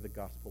obey the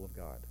gospel of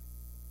God?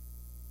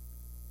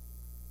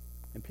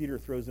 And Peter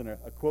throws in a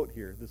quote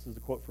here. This is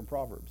a quote from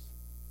Proverbs.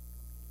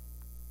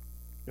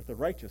 If the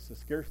righteous is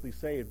scarcely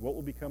saved, what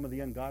will become of the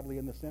ungodly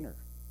and the sinner?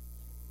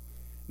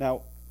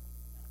 Now,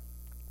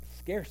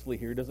 scarcely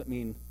here doesn't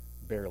mean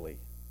barely.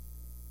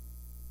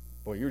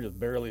 Boy, you're just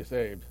barely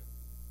saved.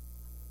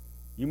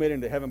 You made it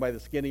into heaven by the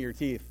skin of your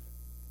teeth.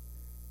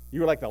 You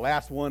were like the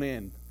last one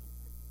in.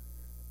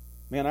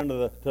 Man, I'm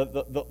to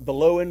the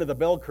low end of the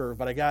bell curve,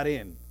 but I got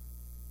in.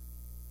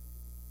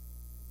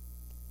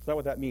 That's not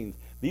what that means.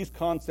 These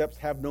concepts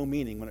have no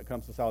meaning when it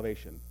comes to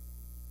salvation.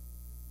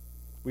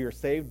 We are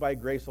saved by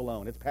grace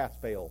alone. It's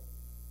pass-fail.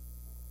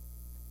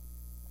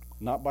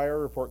 Not by our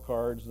report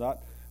cards,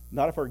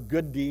 not if our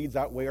good deeds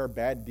outweigh our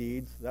bad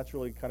deeds. That's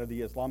really kind of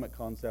the Islamic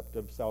concept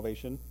of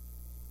salvation.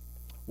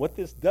 What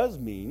this does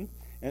mean,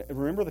 and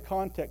remember the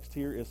context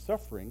here is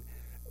suffering.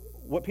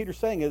 What Peter's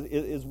saying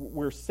is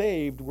we're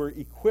saved, we're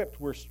equipped,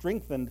 we're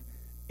strengthened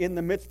in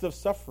the midst of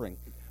suffering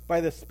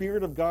by the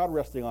Spirit of God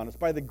resting on us,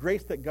 by the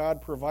grace that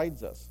God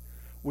provides us.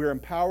 We're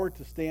empowered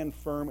to stand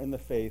firm in the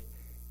faith,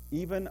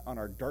 even on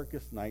our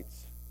darkest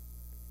nights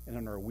and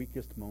in our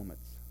weakest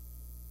moments.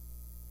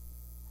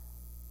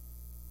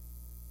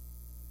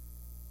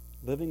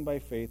 Living by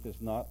faith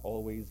is not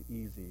always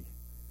easy,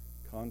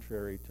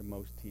 contrary to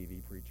most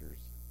TV preachers.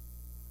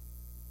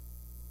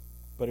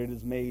 But it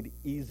is made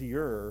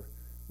easier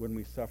when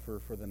we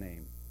suffer for the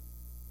name,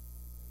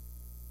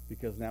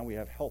 because now we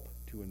have help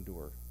to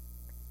endure,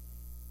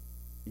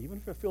 even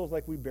if it feels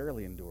like we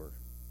barely endure.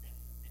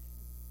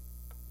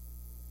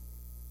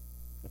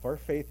 If our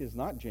faith is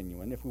not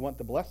genuine, if we want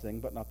the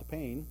blessing but not the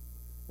pain,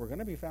 we're going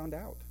to be found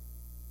out.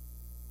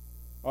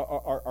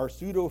 Our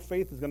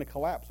pseudo-faith is going to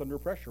collapse under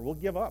pressure. We'll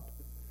give up.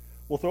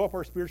 We'll throw up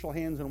our spiritual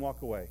hands and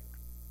walk away.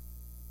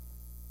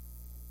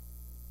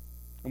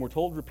 And we're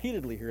told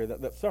repeatedly here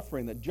that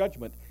suffering, that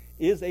judgment,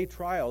 is a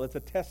trial. It's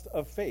a test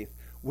of faith.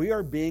 We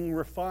are being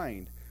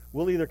refined.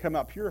 We'll either come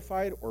out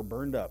purified or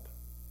burned up.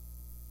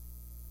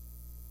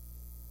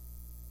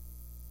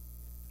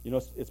 You know,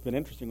 it's been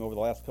interesting over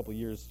the last couple of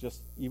years,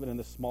 just even in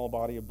this small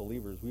body of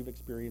believers, we've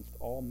experienced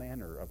all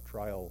manner of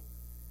trial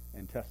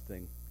and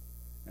testing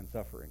and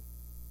suffering.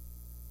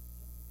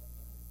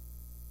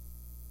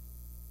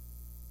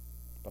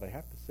 But I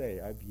have to say,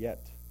 I've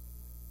yet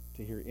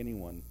to hear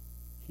anyone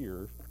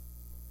here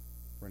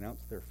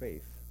renounce their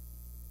faith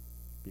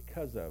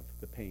because of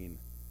the pain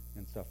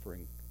and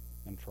suffering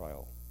and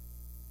trial.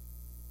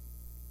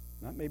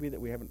 Not maybe that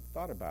we haven't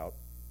thought about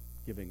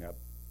giving up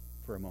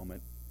for a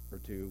moment or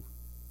two.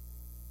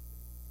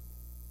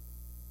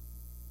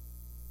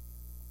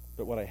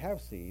 But what I have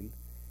seen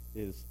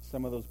is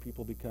some of those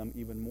people become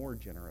even more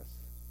generous.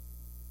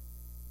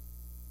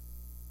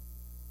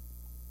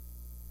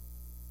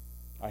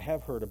 I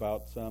have heard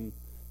about some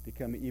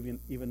become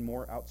even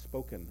more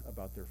outspoken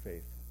about their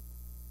faith.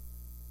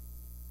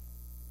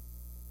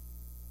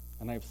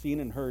 And I've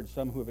seen and heard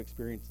some who have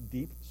experienced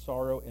deep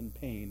sorrow and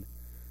pain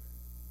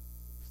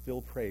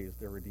still praise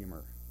their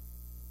Redeemer.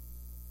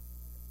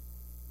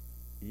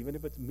 Even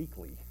if it's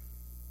meekly,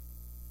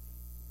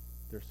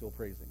 they're still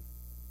praising.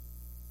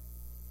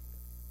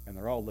 And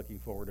they're all looking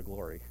forward to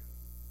glory.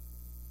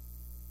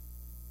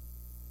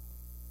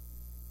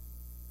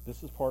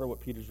 This is part of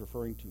what Peter's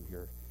referring to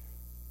here.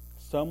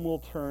 Some will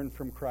turn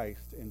from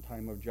Christ in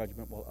time of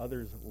judgment, while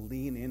others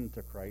lean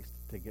into Christ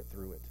to get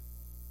through it.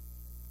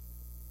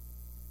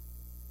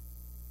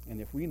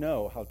 And if we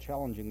know how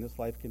challenging this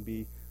life can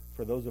be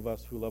for those of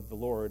us who love the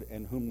Lord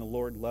and whom the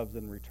Lord loves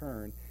in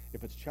return,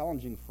 if it's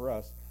challenging for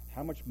us,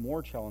 how much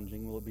more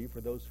challenging will it be for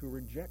those who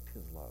reject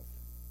his love?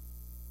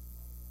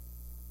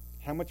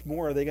 How much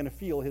more are they going to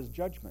feel his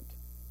judgment?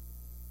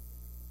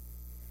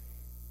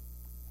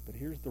 But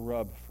here's the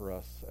rub for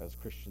us as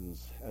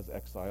Christians, as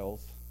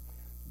exiles.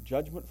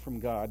 Judgment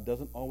from God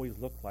doesn't always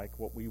look like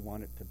what we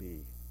want it to be,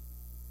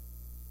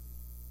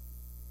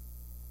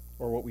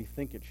 or what we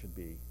think it should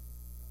be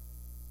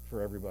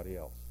for everybody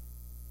else.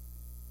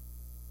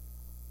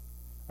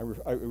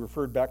 I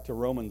referred back to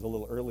Romans a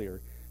little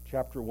earlier.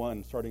 Chapter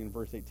 1, starting in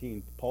verse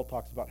 18, Paul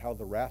talks about how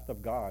the wrath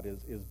of God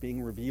is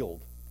being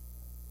revealed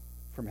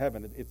from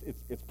heaven.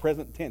 It's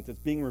present tense. It's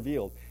being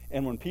revealed.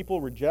 And when people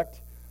reject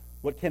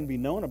what can be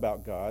known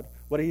about God,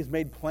 what he's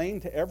made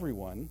plain to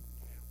everyone,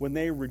 when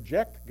they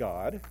reject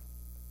God,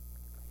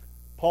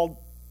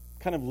 Paul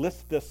kind of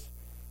lists this.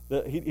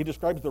 He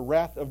describes the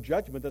wrath of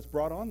judgment that's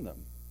brought on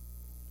them.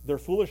 Their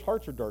foolish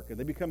hearts are darkened.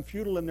 They become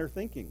futile in their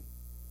thinking.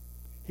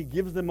 He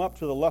gives them up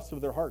to the lusts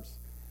of their hearts,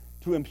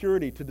 to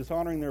impurity, to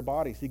dishonoring their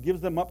bodies. He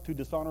gives them up to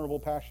dishonorable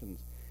passions.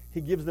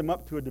 He gives them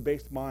up to a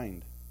debased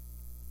mind.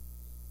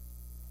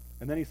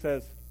 And then he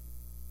says,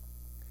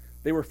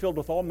 they were filled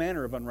with all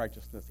manner of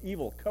unrighteousness,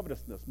 evil,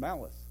 covetousness,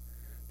 malice.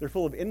 They're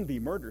full of envy,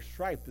 murder,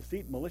 strife,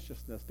 deceit,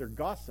 maliciousness. They're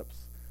gossips,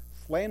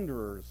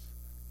 slanderers,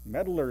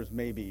 meddlers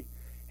maybe,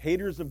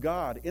 haters of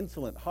God,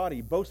 insolent,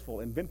 haughty,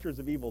 boastful, inventors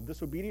of evil,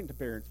 disobedient to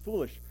parents,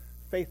 foolish,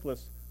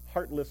 faithless,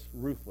 heartless,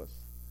 ruthless.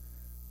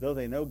 Though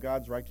they know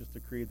God's righteous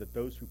decree that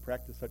those who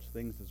practice such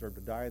things deserve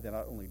to die, they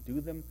not only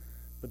do them,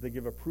 but they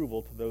give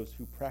approval to those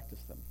who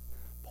practice them.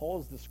 Paul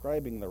is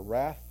describing the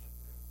wrath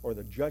or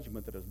the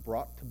judgment that is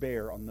brought to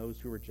bear on those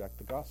who reject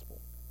the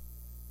gospel.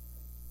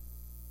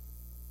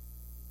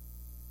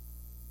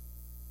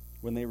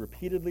 When they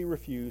repeatedly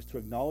refuse to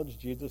acknowledge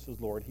Jesus as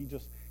Lord,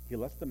 he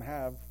lets them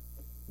have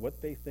what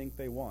they think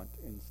they want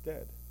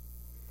instead.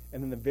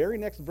 And in the very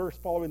next verse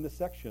following this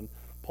section,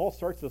 Paul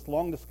starts this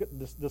long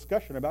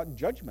discussion about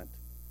judgment.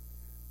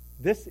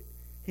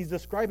 He's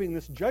describing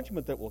this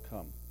judgment that will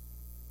come.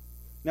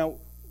 Now,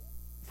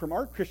 from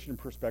our Christian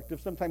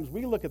perspective, sometimes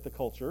we look at the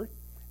culture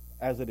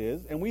as it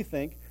is, and we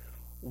think,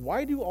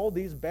 why do all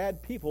these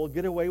bad people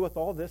get away with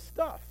all this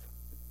stuff?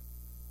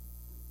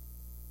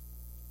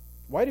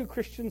 Why do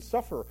Christians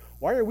suffer?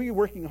 Why are we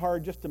working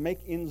hard just to make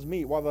ends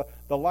meet while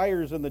the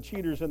liars and the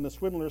cheaters and the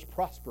swindlers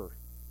prosper?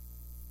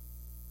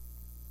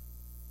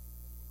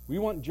 We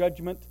want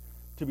judgment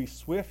to be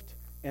swift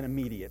and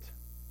immediate,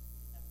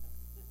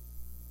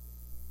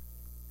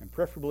 and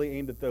preferably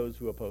aimed at those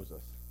who oppose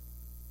us,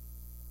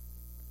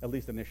 at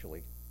least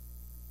initially.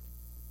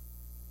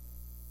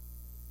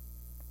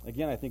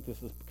 Again, I think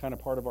this is kind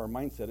of part of our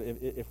mindset.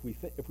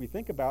 If we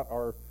think about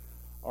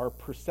our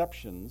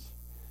perceptions,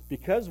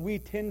 because we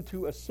tend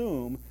to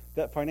assume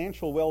that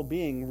financial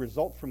well-being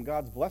results from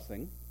God's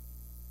blessing,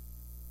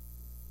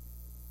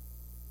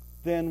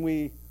 then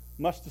we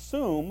must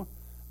assume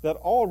that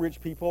all rich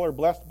people are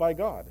blessed by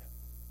God,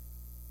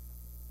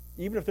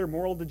 even if they're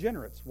moral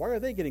degenerates. Why are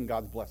they getting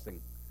God's blessing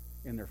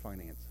in their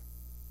finance?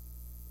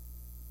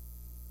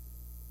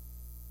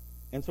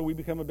 And so we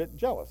become a bit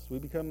jealous. We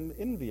become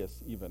envious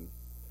even.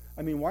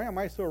 I mean, why am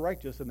I so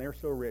righteous and they're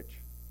so rich?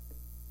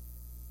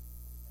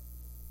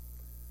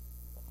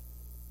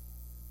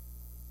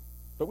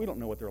 But we don't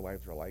know what their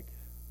lives are like.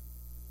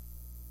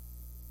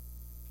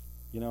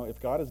 You know,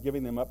 if God is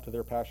giving them up to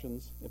their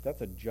passions, if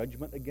that's a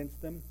judgment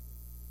against them,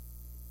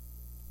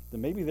 then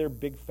maybe their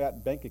big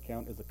fat bank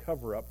account is a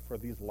cover-up for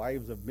these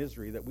lives of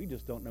misery that we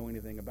just don't know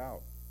anything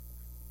about.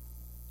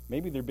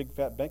 Maybe their big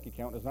fat bank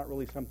account is not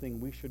really something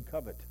we should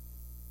covet.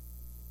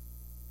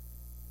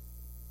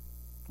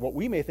 What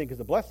we may think is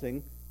a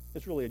blessing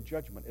is really a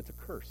judgment. It's a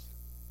curse.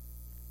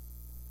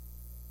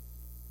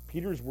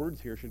 Peter's words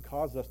here should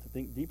cause us to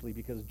think deeply,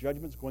 because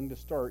judgment's going to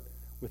start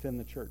within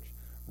the church.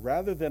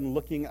 Rather than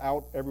looking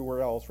out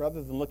everywhere else,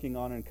 rather than looking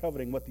on and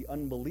coveting what the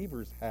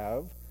unbelievers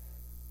have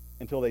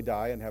until they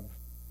die and have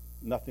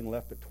nothing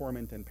left but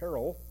torment and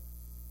peril,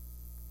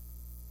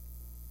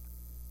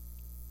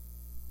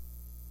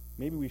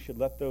 maybe we should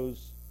let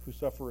those who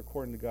suffer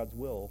according to God's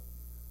will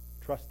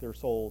trust their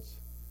souls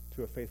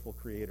to a faithful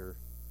Creator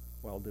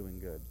while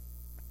doing good.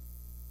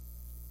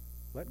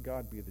 Let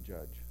God be the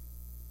judge.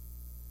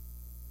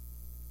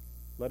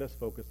 Let us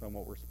focus on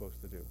what we're supposed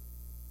to do.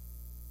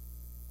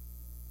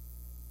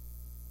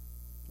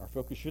 Our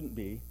focus shouldn't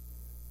be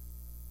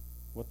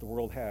what the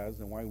world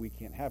has and why we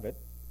can't have it.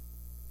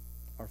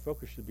 Our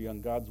focus should be on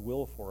God's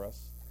will for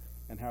us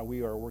and how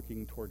we are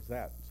working towards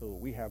that, so that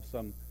we have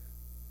some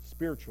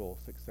spiritual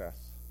success.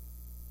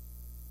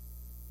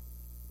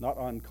 Not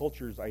on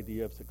culture's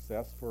idea of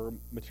success for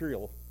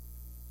material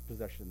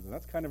possessions. And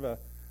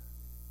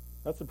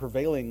that's a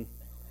prevailing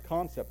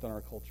concept in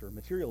our culture,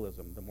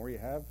 materialism. The more you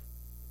have,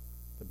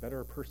 the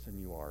better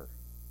person you are.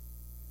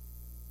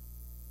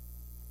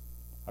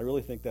 I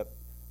really think that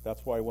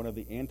That's why one of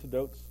the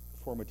antidotes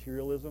for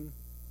materialism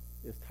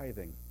is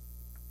tithing.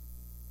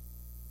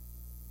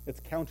 It's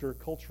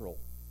countercultural.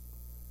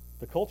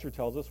 The culture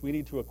tells us we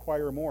need to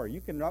acquire more.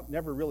 You can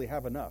never really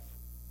have enough.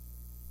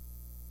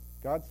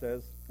 God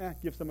says,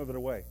 give some of it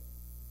away.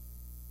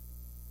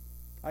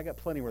 I got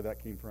plenty where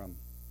that came from.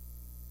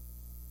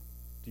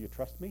 Do you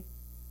trust me?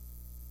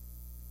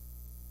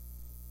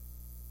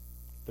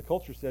 The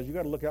culture says you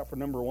got to look out for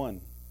number one.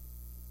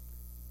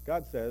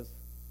 God says,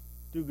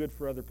 do good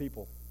for other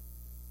people.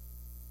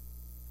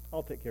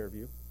 I'll take care of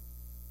you.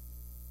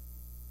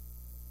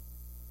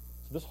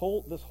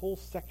 So this whole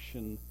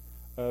section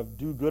of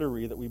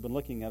do-goodery that we've been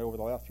looking at over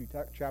the last few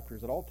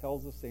chapters, it all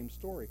tells the same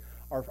story.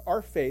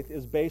 Our faith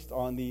is based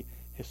on the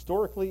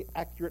historically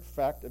accurate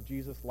fact of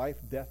Jesus' life,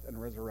 death, and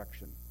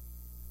resurrection.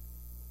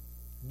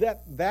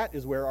 That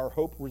is where our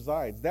hope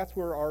resides. That's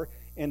where our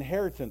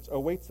inheritance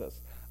awaits us.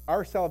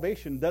 Our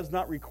salvation does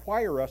not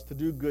require us to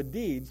do good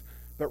deeds,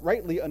 but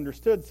rightly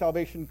understood,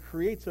 salvation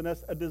creates in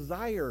us a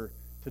desire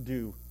to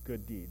do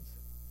good deeds.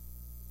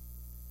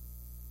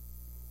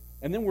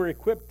 And then we're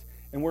equipped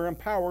and we're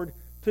empowered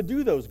to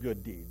do those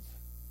good deeds.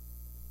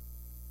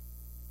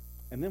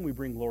 And then we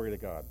bring glory to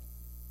God.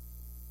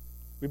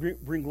 We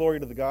bring glory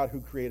to the God who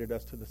created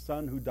us, to the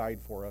Son who died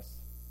for us.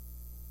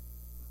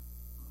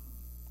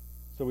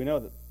 So we know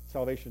that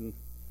salvation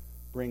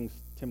brings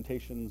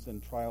temptations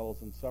and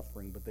trials and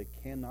suffering, but they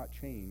cannot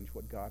change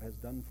what God has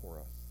done for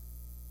us.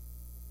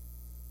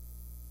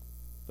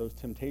 Those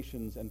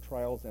temptations and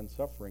trials and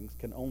sufferings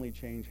can only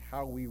change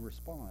how we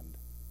respond.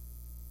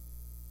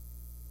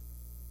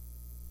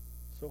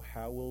 So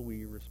how will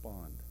we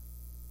respond?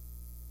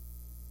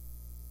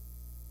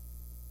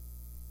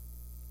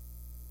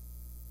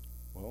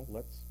 Well,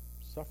 let's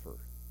suffer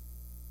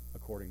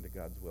according to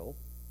God's will.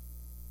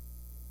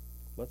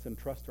 Let's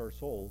entrust our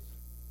souls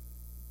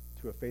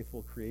to a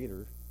faithful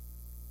Creator,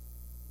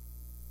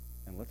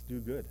 and let's do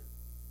good.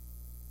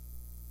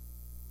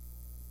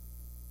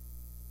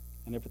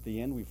 And if at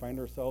the end we find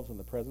ourselves in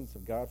the presence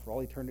of God for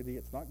all eternity,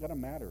 it's not going to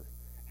matter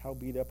how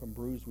beat up and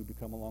bruised we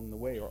become along the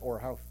way, or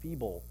how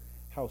feeble,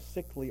 how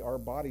sickly our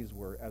bodies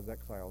were as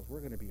exiles. We're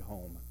going to be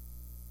home.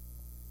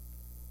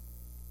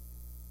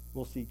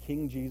 We'll see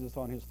King Jesus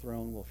on his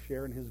throne. We'll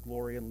share in his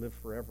glory and live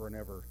forever and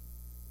ever.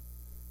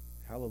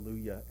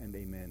 Hallelujah and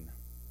amen.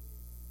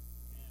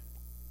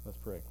 Let's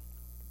pray.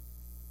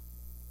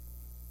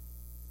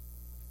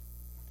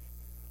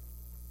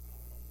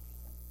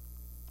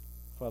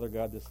 Father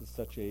God, this is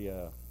such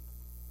a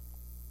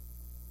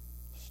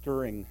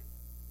stirring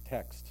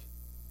text.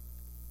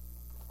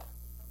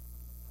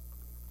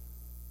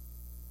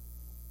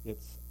 It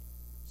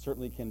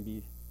certainly can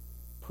be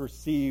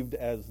perceived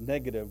as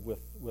negative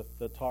with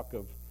the talk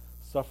of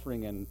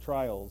suffering and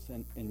trials,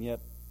 and yet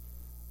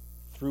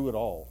through it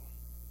all,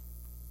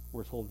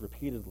 we're told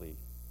repeatedly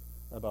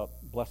about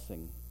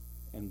blessing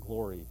and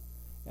glory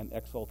and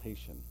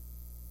exaltation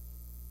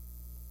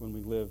when we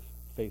live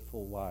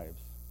faithful lives.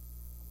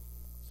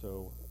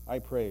 So I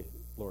pray,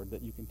 Lord,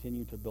 that you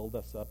continue to build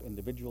us up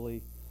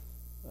individually,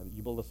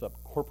 you build us up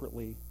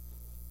corporately,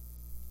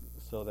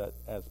 so that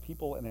as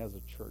people and as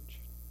a church,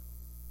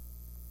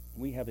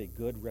 we have a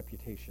good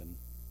reputation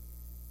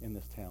in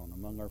this town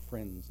among our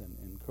friends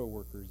and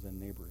co-workers and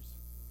neighbors.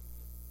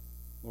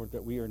 Lord,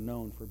 that we are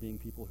known for being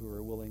people who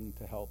are willing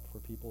to help, for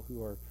people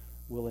who are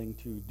willing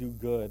to do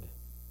good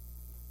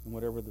in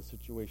whatever the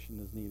situation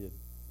is needed.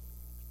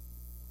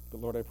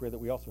 But Lord, I pray that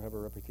we also have a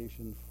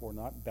reputation for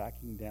not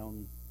backing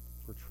down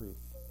for truth,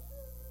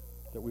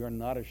 that we are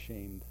not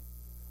ashamed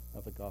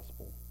of the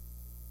gospel,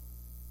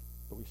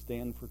 but we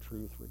stand for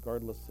truth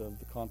regardless of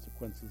the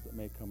consequences that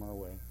may come our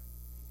way.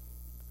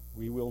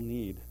 We will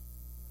need,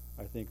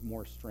 I think,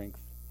 more strength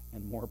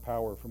and more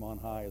power from on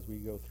high as we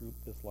go through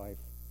this life.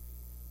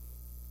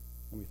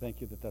 And we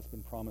thank you that that's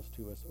been promised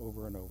to us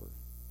over and over.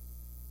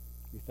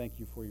 We thank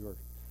you for your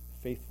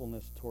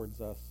faithfulness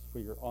towards us, for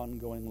your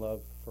ongoing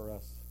love for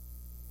us.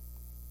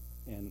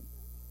 And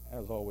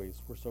as always,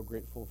 we're so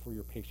grateful for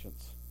your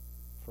patience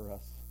for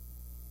us.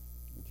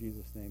 In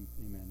Jesus' name,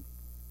 amen.